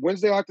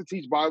 Wednesday I had to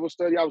teach Bible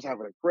study. I was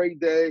having a great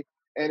day,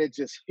 and it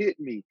just hit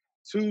me.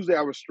 Tuesday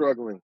I was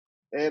struggling,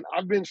 and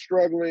I've been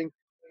struggling,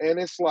 and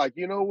it's like,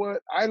 you know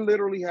what? I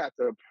literally had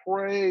to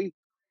pray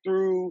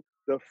through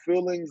the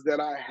feelings that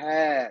I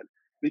had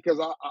because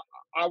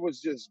I was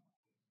just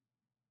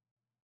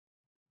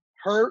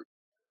hurt,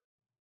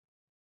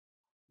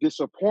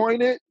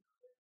 disappointed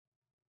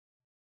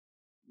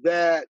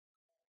that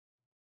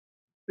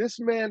this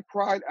man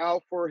cried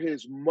out for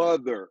his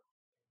mother.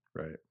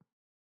 Right.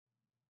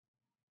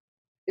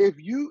 If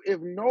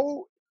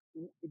no,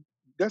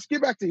 let's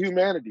get back to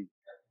humanity.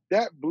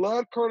 That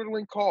blood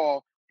curdling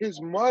call, his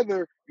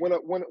mother, when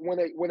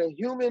a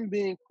human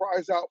being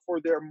cries out for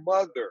their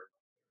mother,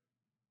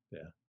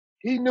 Yeah.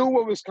 he knew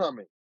what was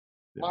coming.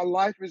 Yeah. My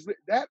life is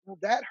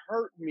that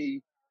hurt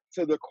me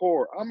to the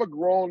core. I'm a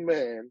grown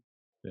man,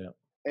 Yeah.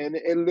 and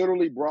it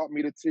literally brought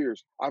me to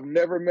tears. I've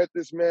never met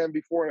this man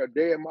before in a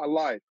day in my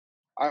life.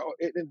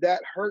 And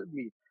that hurt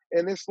me.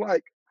 And it's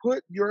like,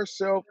 put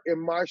yourself in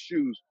my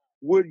shoes.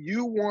 Would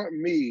you want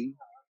me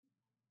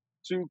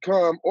to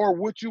come, or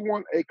would you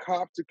want a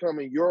cop to come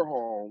in your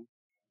home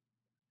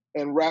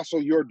and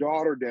wrestle your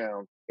daughter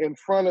down in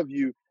front of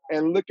you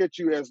and look at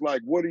you as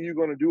like, what are you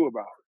going to do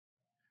about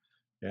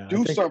Yeah. it? I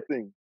Do think,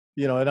 something.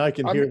 and I'm I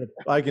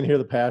can hear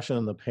the passion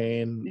and the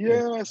pain in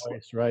yes, your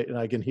voice, right? And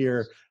I can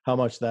hear how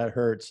much that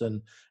hurts.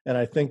 And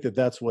I think that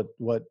that's what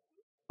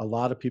a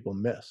lot of people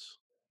miss,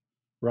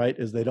 right?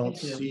 Is they don't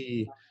Thank you.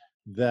 see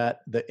that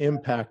the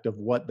impact of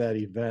what that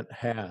event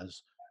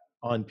has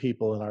on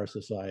people in our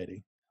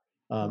society.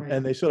 Right.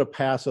 And they sort of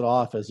pass it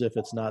off as if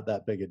it's not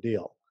that big a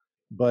deal.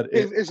 But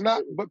it, it's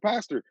not. But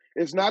Pastor,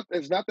 it's not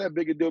that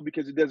big a deal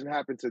because it doesn't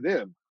happen to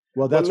them.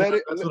 well, But let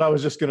it. that's what I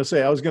was just going to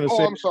say. I was going to Oh,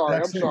 say I'm the sorry.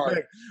 exact I'm same sorry.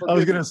 thing. I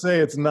was Forgive going to me. say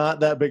it's not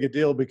that big a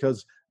deal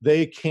because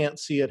they can't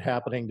see it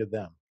happening to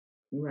them.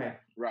 Right.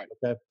 Right.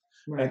 Okay.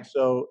 And Right.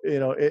 so,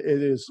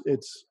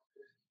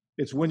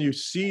 it's when you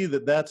see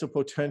that that's a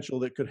potential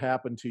that could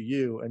happen to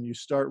you, and you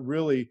start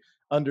really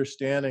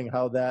understanding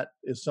how that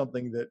is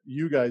something that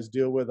you guys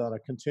deal with on a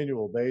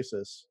continual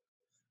basis,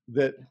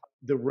 that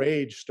the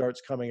rage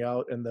starts coming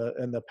out and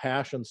the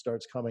passion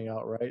starts coming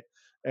out, right?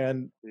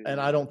 And Mhm.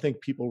 I don't think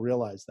people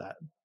realize that.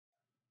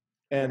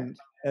 And Correct.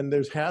 and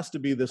there has to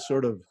be this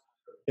sort of,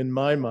 in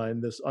my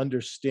mind, this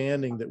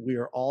understanding that we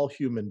are all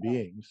human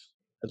beings,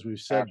 as we've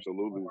said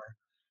Absolutely. before,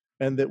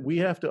 and that we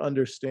have to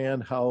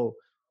understand how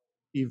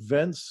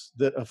events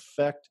that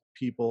affect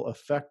people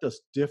affect us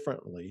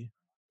differently,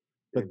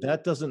 but Hmm.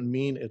 that doesn't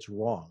mean it's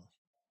wrong.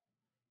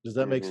 Does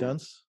that make Hmm.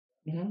 sense?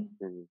 Hmm.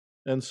 Hmm.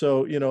 And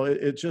so,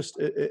 it just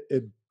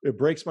it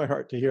breaks my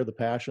heart to hear the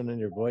passion in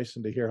your voice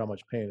and to hear how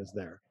much pain is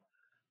there,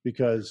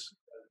 because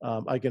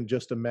I can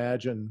just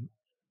imagine,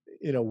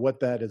 what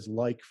that is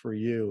like for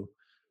you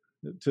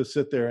to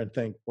sit there and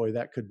think, boy,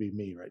 that could be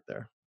me right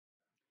there.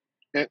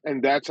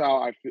 And that's how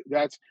I feel.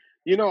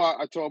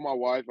 I told my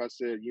wife. I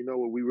said, you know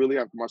what? We really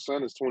have. My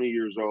son is 20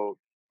 years old.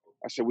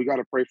 I said we got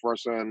to pray for our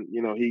son.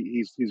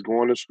 He's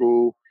going to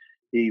school,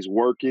 he's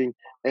working,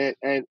 and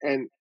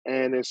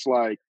it's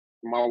like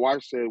my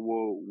wife said,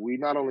 well, we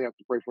not only have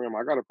to pray for him,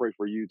 I got to pray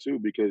for you too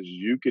because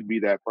you could be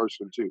that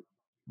person too.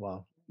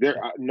 Wow.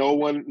 No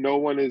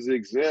one is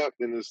exempt,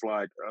 and it's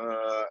like,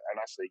 and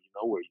I say, you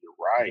know what, you're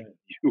right.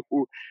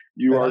 Right.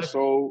 You And are I've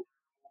so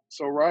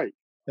right.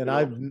 and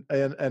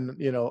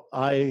You know,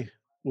 I've and I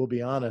will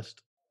be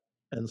honest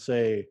and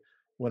say,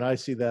 when I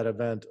see that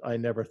event, I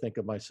never think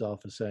of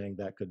myself as saying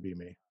that could be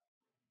me.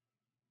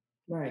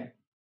 Right.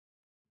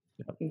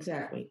 Yep.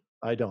 Exactly.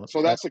 I don't.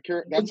 so that's a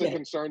We that's a get it.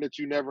 concern that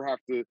you never have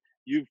to.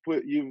 You've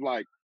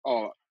like,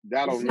 oh,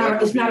 that'll It's not.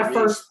 never It's not be a me.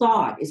 first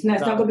thought. It's not.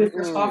 It's not No. going to be a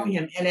first thought for Mm-mm.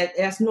 him, and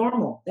that's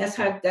normal. That's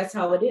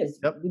how it is.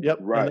 Yep. Yep.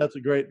 And Right. that's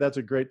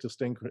a great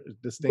distinction.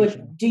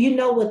 But do you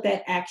know what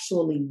that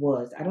actually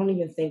was? I don't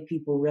even think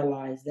people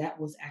realize that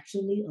was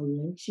actually a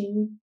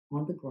lynching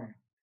on the ground.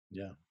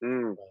 Yeah.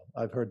 Mm, Well,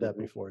 I've heard that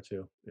mhm, before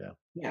too. Yeah.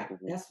 Yeah, mhm.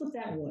 that's what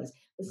that was.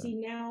 But Yeah. see,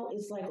 now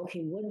it's like,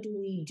 okay, what do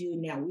we do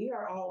now? We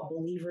are all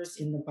believers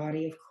in the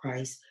body of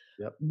Christ.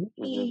 Yep. Mhm.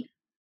 We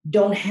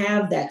don't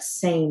have that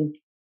same,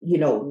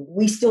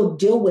 we still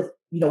deal with,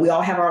 we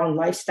all have our own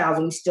lifestyles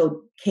and we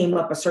still came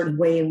up a certain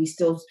way and we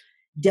still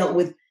dealt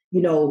with,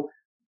 you know,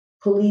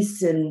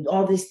 police and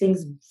all these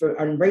things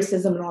and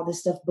racism and all this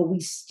stuff, but we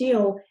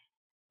still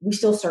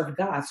serve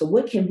God. So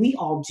what can we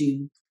all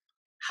do?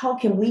 How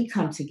can we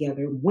come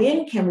together?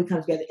 When can we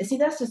come together? And see,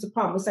 that's just the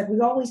problem. It's like we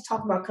always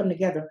talk about coming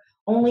together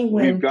only We've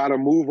when got to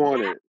move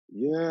on it.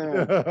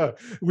 Yeah.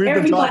 We've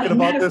been talking everybody about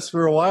matters this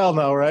for a while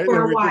now, right? for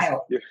And a we just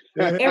while. Yeah.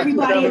 just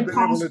Everybody haven't in been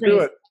Palm able to do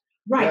Springs. it.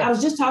 Right. Yeah. I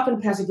was just talking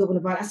to Pastor Goodwin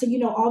about it. I said,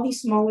 all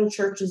these smaller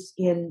churches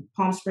in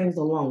Palm Springs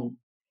alone,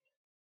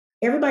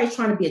 everybody's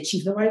trying to be a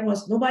chief.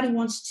 Nobody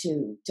wants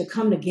to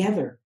come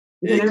together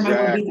because everybody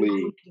want to be their own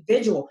Exactly.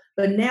 individual.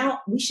 But now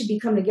we should be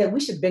coming together. We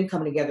should have been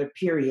coming together,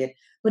 period.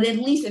 But at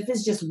least if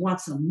it's just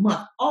once a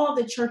month, all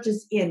the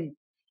churches in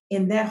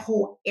that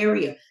whole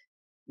area,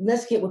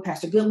 let's get with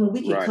Pastor Goodwin.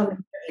 We can Right. come in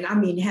there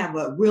and have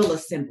a real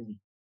assembly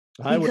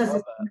I would because love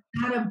it's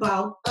that. not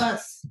about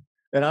us.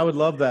 And I would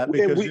love that And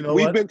because you know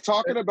we've what? been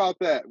talking about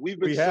that. We've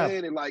been We have.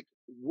 saying it like,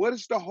 what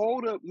is the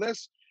holdup?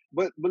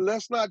 But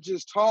let's not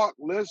just talk.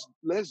 Let's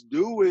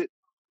do it.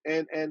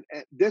 And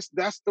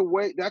that's the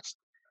way. That's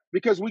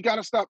because we got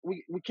to stop.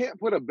 We can't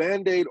put a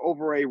band-aid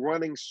over a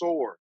running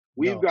sore.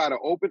 We've No. got to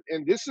open.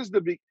 And this is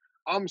the big.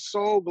 I'm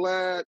so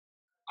glad.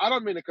 I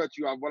don't mean to cut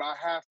you off, but I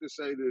have to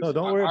say No, this.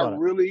 don't worry I about it.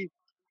 really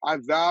I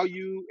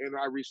value and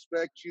I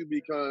respect you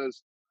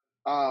because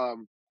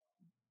um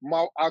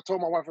I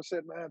told my wife, I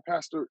said, man,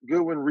 Pastor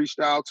Goodwin reached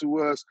out to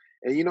us,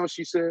 and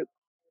she said,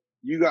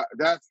 you got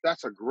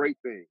that's a great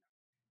thing.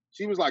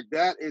 She was like,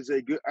 that is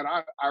a good, and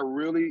I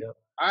really, Yep.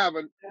 I have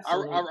a,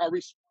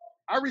 Absolutely.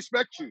 I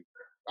respect you,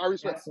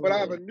 but I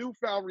have a Absolutely.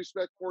 newfound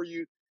respect for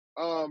you,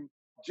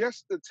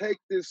 just to take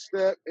this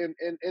step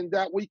and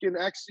that we can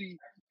actually,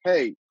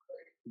 hey,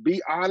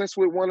 be honest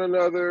with one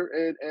another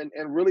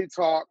and really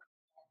talk.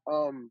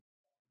 Um,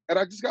 and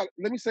I just got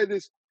let me say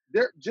this.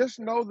 There just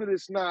know that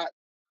it's not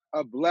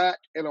a black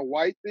and a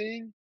white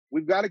thing.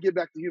 We've got to get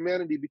back to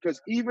humanity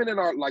because even in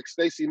our, like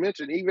Stacy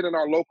mentioned, even in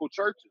our local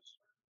churches,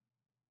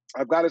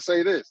 I've got to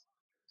say this.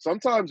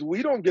 Sometimes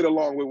we don't get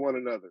along with one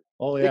another.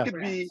 Oh It yeah. could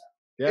be,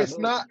 it's Yes.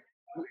 not,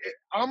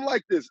 I'm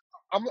like this.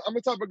 I'm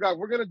the type of guy,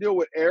 we're going to deal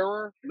with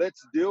error.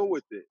 Let's deal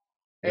with it.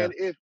 Yeah.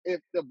 And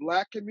if the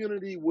black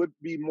community would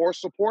be more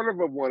supportive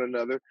of one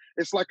another,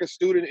 it's like a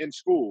student in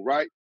school,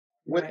 right?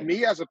 When Right.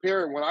 me as a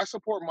parent, when I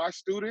support my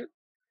student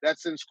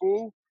that's in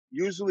school,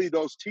 usually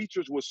those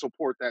teachers will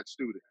support that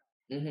student.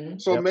 Mm-hmm.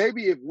 So Yep.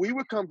 maybe if we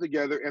would come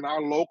together in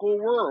our local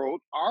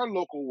world,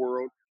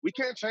 we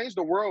can't change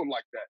the world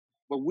like that,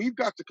 but we've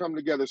got to come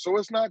together. So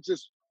it's not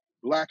just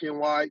black and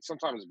white.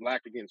 Sometimes it's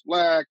black against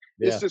black.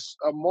 It's Yeah. just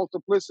a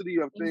multiplicity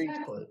of things.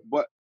 Exactly.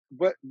 But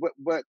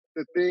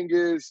the thing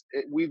is,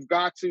 we've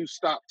got to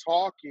stop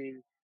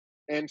talking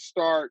and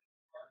start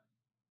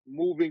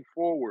moving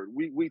forward.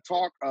 We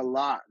talk a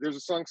lot. There's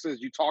a song says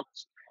you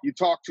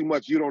talk too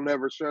much, you don't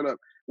never shut up.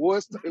 Well,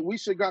 we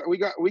should got we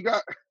got we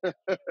got I'm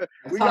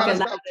we got to talking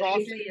loud stop and you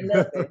talking. saying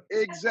nothing.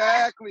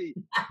 Exactly.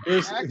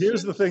 Here's the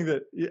Actions, thing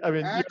that I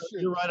mean, you're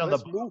actions. right on the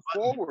Let's move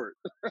forward.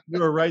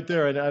 you're right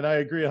there, and I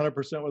agree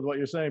 100% with what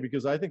you're saying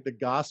because I think the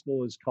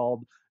gospel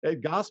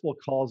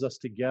calls us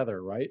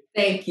together, right?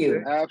 Thank you.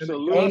 And the gospel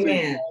Absolutely.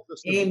 Amen. calls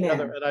us together.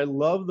 Amen. And I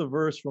love the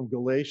verse from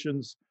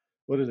Galatians.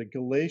 What is it?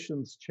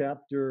 Galatians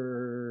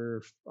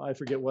chapter, I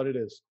forget what it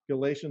is.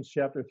 Galatians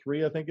chapter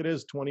 3, I think it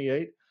is,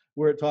 28,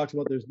 where it talks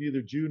about there's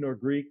neither Jew nor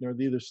Greek, nor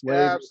neither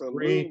slave nor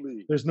free.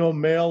 Absolutely. There's no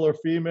male or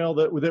female,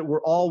 that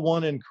we're all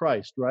one in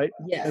Christ, right?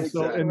 Yes. And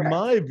so in Exactly.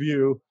 my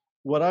view,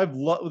 what I've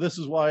loved, this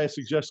is why I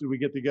suggested we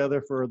get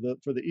together for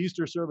the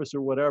Easter service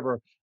or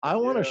whatever. I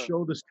want to Yeah.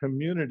 show this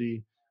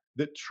community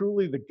that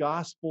truly the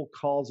gospel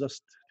calls us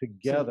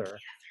together.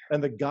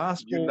 And the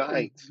gospel is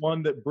Unite.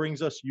 one that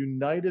brings us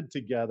united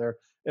together.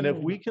 And if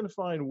we can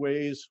find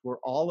ways for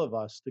all of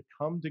us to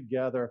come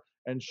together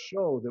and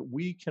show that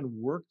we can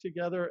work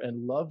together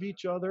and love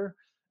each other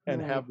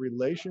and Right. have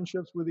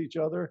relationships with each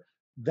other,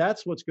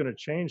 that's what's going to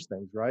change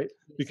things, right?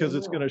 Because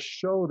it's going to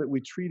show that we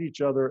treat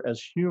each other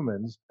as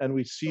humans and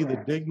we see the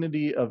Correct.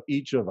 dignity of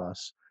each of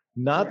us.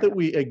 Not Correct. that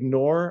we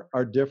ignore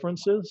our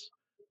differences,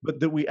 but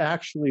that we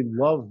actually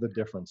love the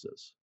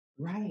differences.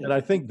 Right. And I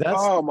think that's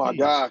Oh the my key.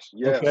 gosh.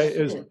 Okay,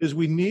 Yes. is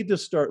we need to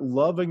start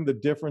loving the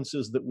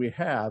differences that we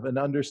have and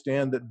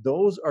understand that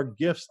those are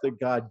gifts that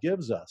God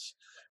gives us.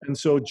 And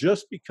so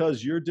just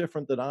because you're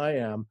different than I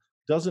am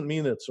doesn't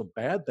mean that it's a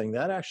bad thing.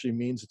 That actually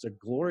means it's a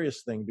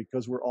glorious thing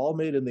because we're all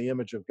made in the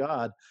image of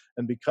God.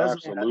 And because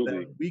of that,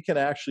 Absolutely. then we can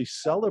actually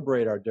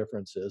celebrate our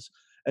differences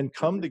and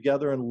come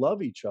together and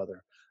love each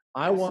other.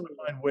 I want to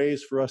Absolutely. find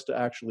ways for us to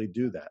actually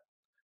do that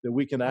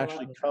we can I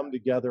actually love it. come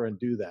together and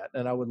do that.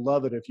 And I would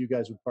love it if you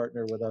guys would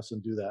partner with us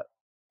and do that.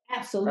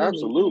 Absolutely.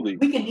 Absolutely.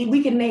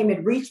 We can name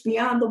it Reach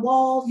Beyond the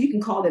Walls. You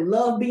can call it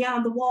Love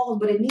Beyond the Walls,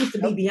 but it needs to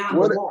be Yep, beyond the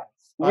What walls.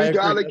 I we agree.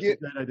 gotta That's a get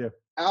great idea.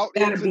 out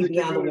Got to into be the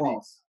beyond the community.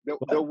 walls.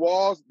 The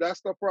walls,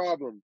 that's the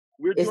problem.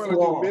 We're It's trying the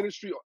to do wall.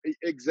 ministry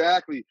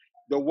exactly.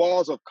 The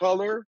walls of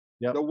color,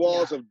 Yep, the Yeah.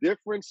 walls of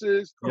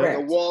differences, yep, the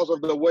Correct. walls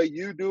of the way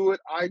you do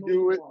it, I Remove do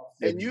the it. walls.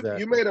 And you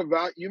exactly.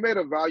 made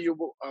a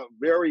valuable, a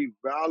very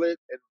valid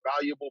and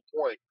valuable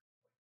point.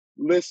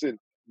 Listen,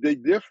 the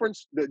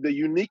difference, the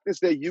uniqueness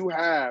that you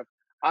have,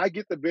 I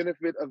get the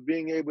benefit of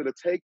being able to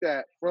take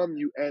that from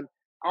you. And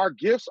our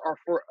gifts are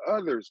for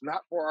others,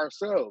 not for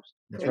ourselves.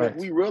 That's And if right.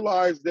 Correct. we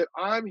realize that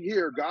I'm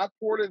here, God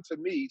poured into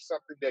me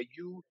something that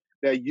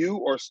you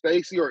or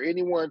Stacy or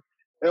anyone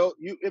else,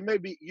 it may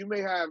be in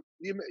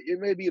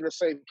the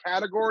same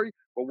category,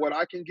 but what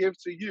I can give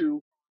to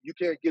you, you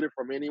can't get it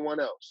from anyone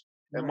else.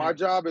 And my Right.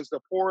 job is to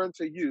pour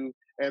into you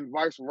and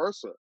vice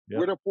versa. Yep,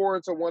 We're to pour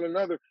into one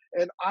another,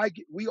 and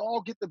we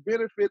all get the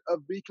benefit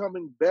of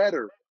becoming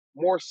better,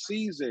 more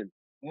seasoned,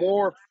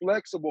 more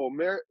flexible.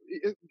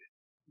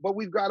 But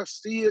we've got to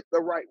see it the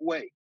right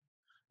way.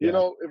 yeah,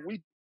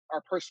 If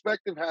our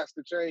perspective has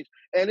to change,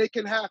 and it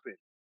can happen.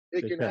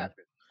 It it can can.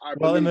 happen. I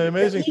Well, and believe the it.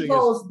 amazing thing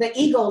is, The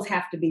egos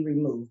have to be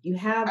removed. You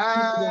have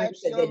people, like I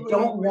said, that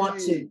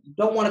Absolutely,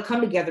 don't want to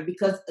come together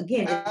because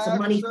again, it's a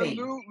money thing.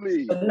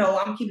 absolutely, But no,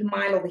 I'm keeping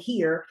mine over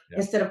here yeah,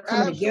 instead of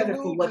coming together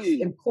for what's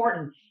absolutely.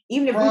 important.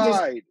 Even if we just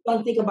Pride.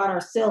 don't think about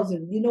ourselves,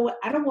 and you know what,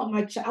 I don't want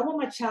my I want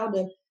my child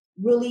to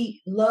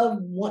really love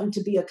wanting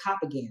to be a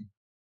cop again.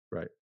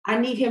 right. I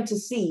need him to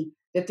see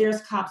that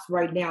there's cops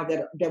right now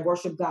that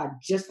worship God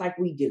just like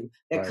we do,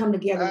 that Right. come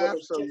together with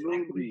us just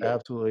like we Absolutely. do.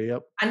 Absolutely.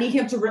 Yep. I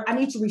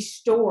need to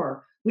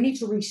restore. We need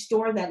to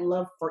restore that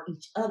love for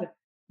each other.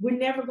 We're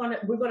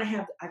gonna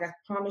have. I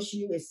promise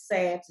you, it's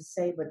sad to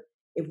say, but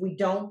if we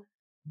don't,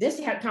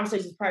 this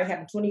conversation probably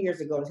happened 20 years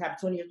ago. It's happened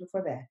 20 years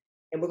before that,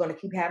 and we're gonna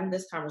keep having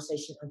this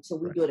conversation until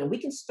we Right. do it. And we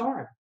can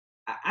start.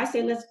 I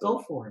say let's go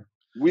for it.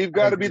 We've I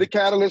got to be agree. the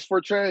catalyst for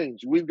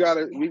change. We've got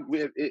to.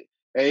 Yeah.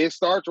 Hey, it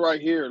starts right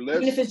here. Even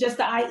if Let's. it's just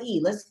the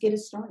IE, let's get it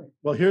started.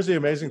 Well, here's the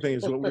amazing thing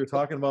is what we were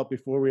talking about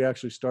before we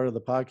actually started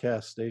the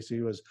podcast, Stacy,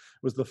 was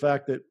the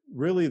fact that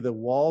really the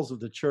walls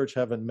of the church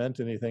haven't meant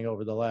anything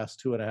over the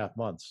last 2.5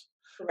 months.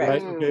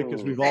 Right. Correct. Okay.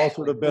 Because Mm. we've all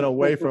sort Exactly. of been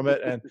away from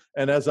it.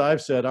 And as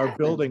I've said, our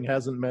Exactly. building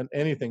hasn't meant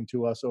anything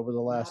to us over the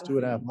last Not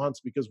a 2.5 thing.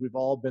 months because we've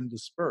all been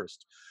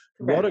dispersed.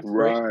 What a Correct.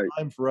 great Right.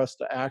 time for us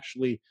to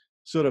actually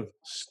sort of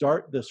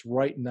start this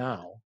right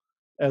now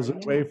as a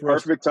Right way now. for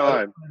us to Perfect try to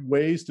time. find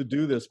ways to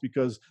do this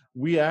because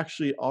we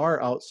actually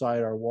are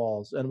outside our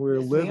walls and we're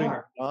Yes, we living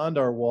are. beyond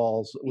our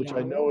walls, which I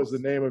Beyond the know is the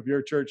walls. name of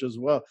your church as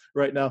well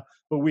right now.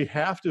 But we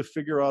have to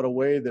figure out a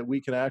way that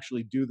we can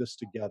actually do this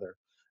together.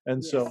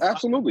 And so Yes.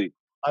 Absolutely.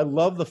 I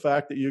love the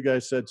fact that you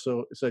guys said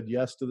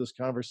yes to this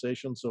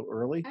conversation so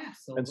early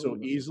and so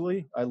Absolutely.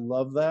 easily. I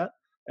love that.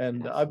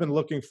 And I've been Absolutely.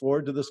 looking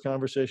forward to this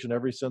conversation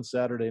ever since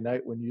Saturday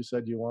night when you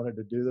said you wanted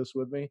to do this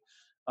with me.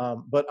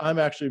 But I'm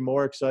actually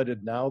more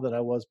excited now than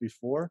I was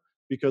before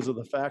because of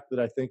the fact that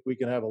I think we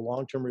can have a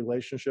long-term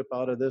relationship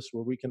out of this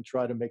where we can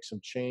try to make some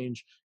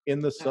change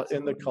in the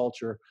Absolutely.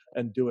 culture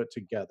and do it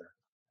together.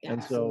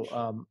 And so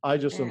Absolutely. I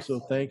just am so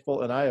Absolutely.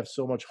 thankful and I have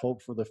so much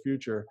hope for the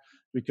future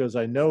because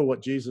I know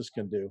what Jesus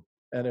can do.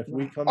 And if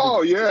we Right. come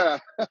Oh together,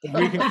 yeah. if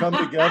we can come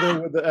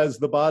together as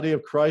the body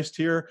of Christ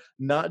here,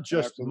 not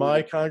just my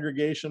Absolutely.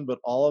 congregation, but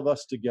all of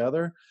us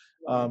together,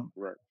 Right.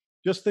 Right.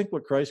 just think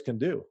what Christ can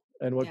do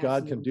and what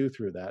God can Absolutely. do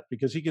through that,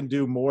 because he can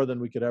do more than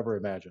we could ever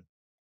imagine.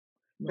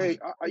 Hey, Right.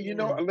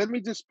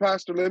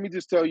 Pastor, Amen. let me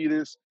just tell you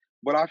this,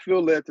 but I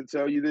feel led to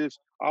tell you this.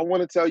 I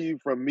want to tell you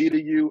from me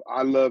to you,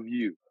 I love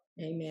you.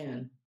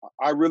 Amen.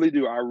 I really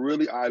do. I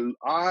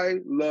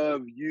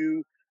love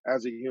you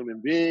as a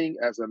human being,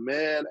 as a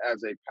man,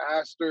 as a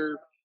pastor,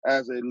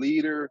 as a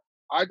leader.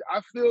 I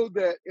feel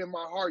that in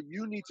my heart,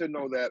 you need to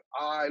know that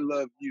I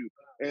love you.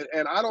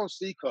 And I don't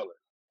see color.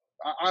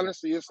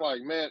 Honestly, it's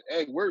like, man,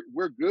 hey,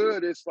 we're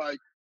good. It's like,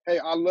 hey,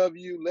 I love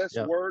you. Let's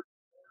Yeah, work.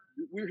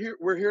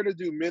 We're here to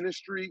do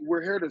ministry.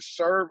 We're here to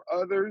serve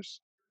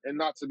others and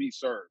not to be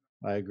served.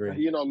 I agree.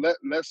 Right.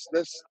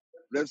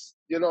 Let's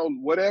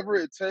whatever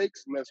it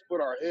takes, let's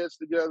put our heads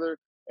together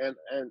and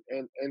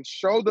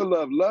show the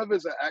love. Love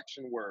is an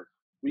action word.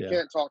 We Yeah.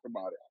 can't talk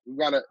about it. We've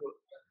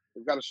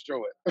got to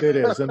show It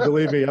is, it. and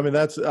believe me, I mean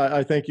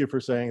I thank you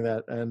for saying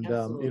that, and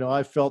Absolutely.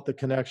 I felt the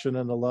connection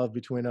and the love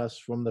between us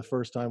from the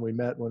first time we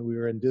met when we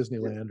were in Yeah,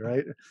 Disneyland,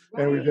 right?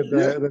 And we did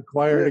Right. the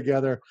choir yeah,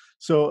 together.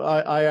 So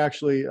I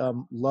actually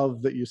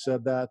love that you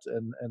said that,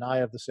 and I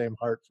have the same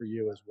heart for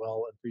you as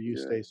well, and for you,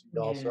 yeah, Stacy,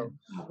 also. Man.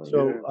 I believe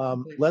So yeah. it. I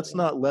believe let's it.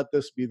 not let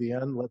this be the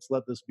end. Let's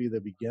let this be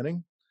the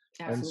beginning.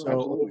 And so Absolutely.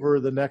 Absolutely. over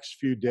the next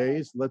few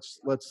days, let's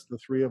the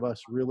three of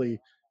us really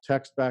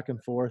text back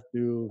and forth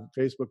through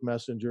Facebook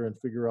Messenger and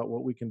figure out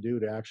what we can do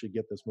to actually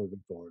get this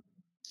moving forward.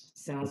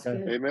 Sounds Okay.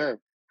 good. Amen. And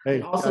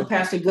Hey, also,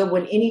 Pastor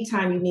Goodwin,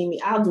 anytime you need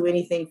me, I'll do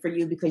anything for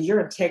you because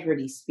your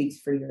integrity speaks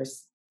for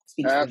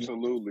speaks for you.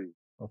 Absolutely.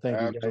 Well,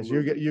 thank you guys.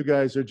 Absolutely. You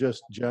guys are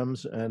just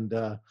gems, and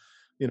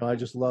I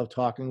just love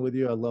talking with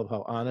you. I love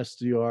how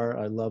honest you are.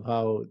 I love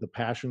how the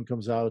passion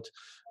comes out,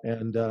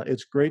 and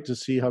it's great to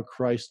see how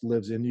Christ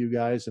lives in you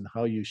guys and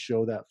how you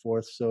show that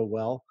forth so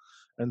well.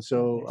 And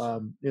so,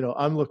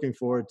 I'm looking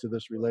forward to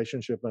this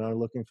relationship, and I'm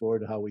looking forward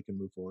to how we can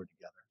move forward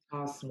together.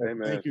 Awesome.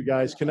 Amen. Thank you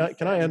guys. Can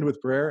I end with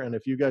prayer? And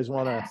if you guys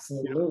want to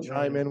Absolutely.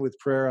 chime in with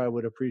prayer, I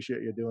would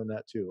appreciate you doing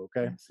that too.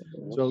 Okay.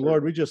 Absolutely. So,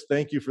 Lord, we just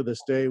thank you for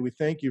this day. We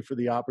thank you for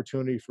the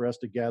opportunity for us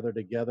to gather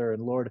together.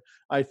 And Lord,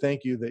 I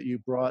thank you that you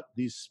brought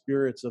these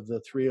spirits of the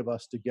three of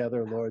us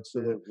together, Lord, so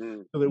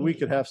that we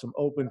could have some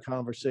open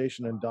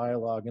conversation and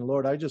dialogue. And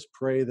Lord, I just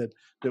pray that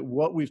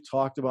what we've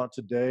talked about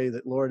today,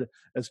 that Lord,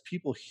 as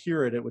people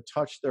hear it, it would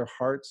touch their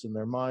hearts and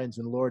their minds.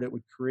 And Lord, it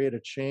would create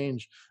a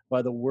change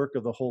by the work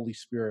of the Holy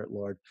Spirit,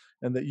 Lord,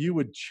 and that you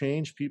would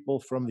change people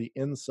from the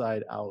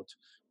inside out.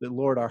 That,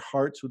 Lord, our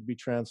hearts would be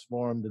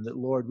transformed, and that,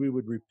 Lord, we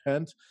would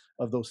repent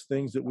of those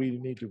things that we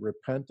need to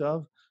repent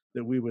of,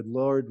 that we would,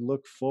 Lord,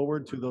 look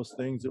forward to those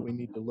things that we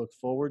need to look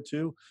forward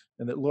to,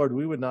 and that, Lord,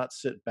 we would not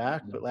sit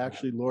back, but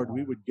actually, Lord,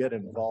 we would get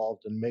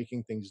involved in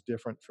making things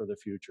different for the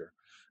future.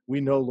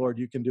 We know, Lord,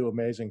 you can do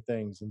amazing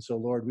things. And so,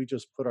 Lord, we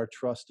just put our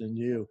trust in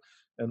you.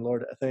 And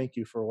Lord, thank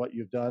you for what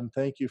you've done.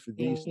 Thank you for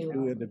these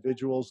two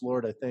individuals,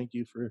 Lord. I thank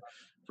you for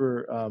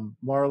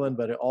Marlon,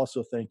 but I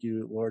also thank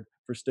you, Lord,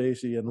 for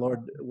Stacy. And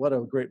Lord, what a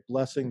great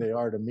blessing they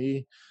are to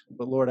me.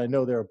 But Lord, I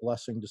know they're a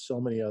blessing to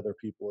so many other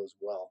people as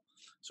well.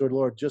 So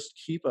Lord, just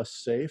keep us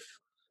safe.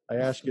 I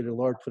ask you to,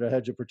 Lord, put a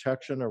hedge of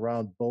protection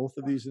around both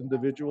of these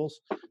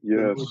individuals. Yes.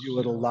 That, Lord, you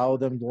would allow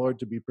them, Lord,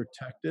 to be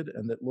protected,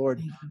 and that,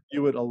 Lord,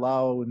 you would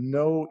allow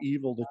no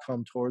evil to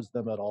come towards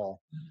them at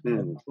all.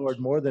 And Lord,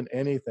 more than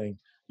anything,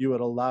 you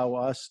would allow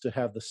us to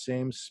have the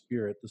same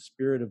spirit, the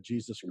spirit of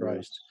Jesus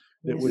Christ,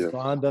 that would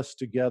bond us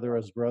together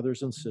as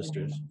brothers and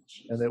sisters,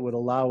 and that would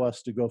allow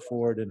us to go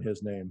forward in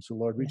his name. So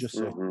Lord, we just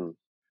say,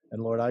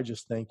 and Lord, I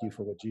just thank you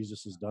for what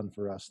Jesus has done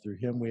for us. Through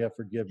him, we have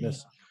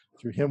forgiveness.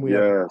 Through him, we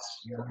have,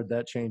 Lord,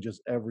 that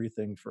changes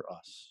everything for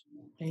us.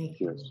 Thank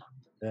you.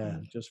 Yeah,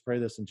 just pray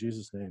this in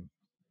Jesus' name.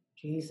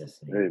 Jesus'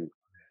 name.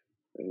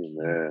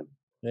 Amen.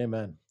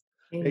 Amen.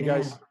 Hey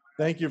guys,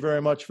 thank you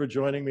very much for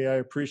joining me. I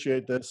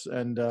appreciate this.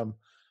 And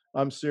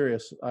I'm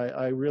serious.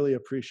 I really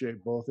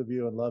appreciate both of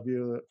you and love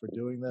you for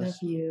doing this.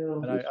 Thank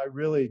you. And I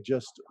really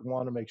just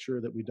want to make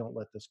sure that we don't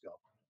let this go.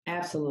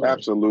 Absolutely.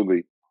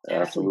 Absolutely.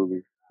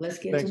 Absolutely. Let's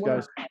get Thanks, to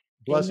work. guys.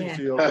 Blessings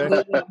to you,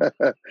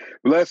 okay?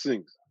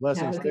 Blessings.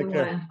 Blessings. Take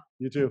care.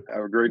 You too.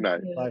 Have a great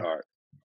night. Bye. All right.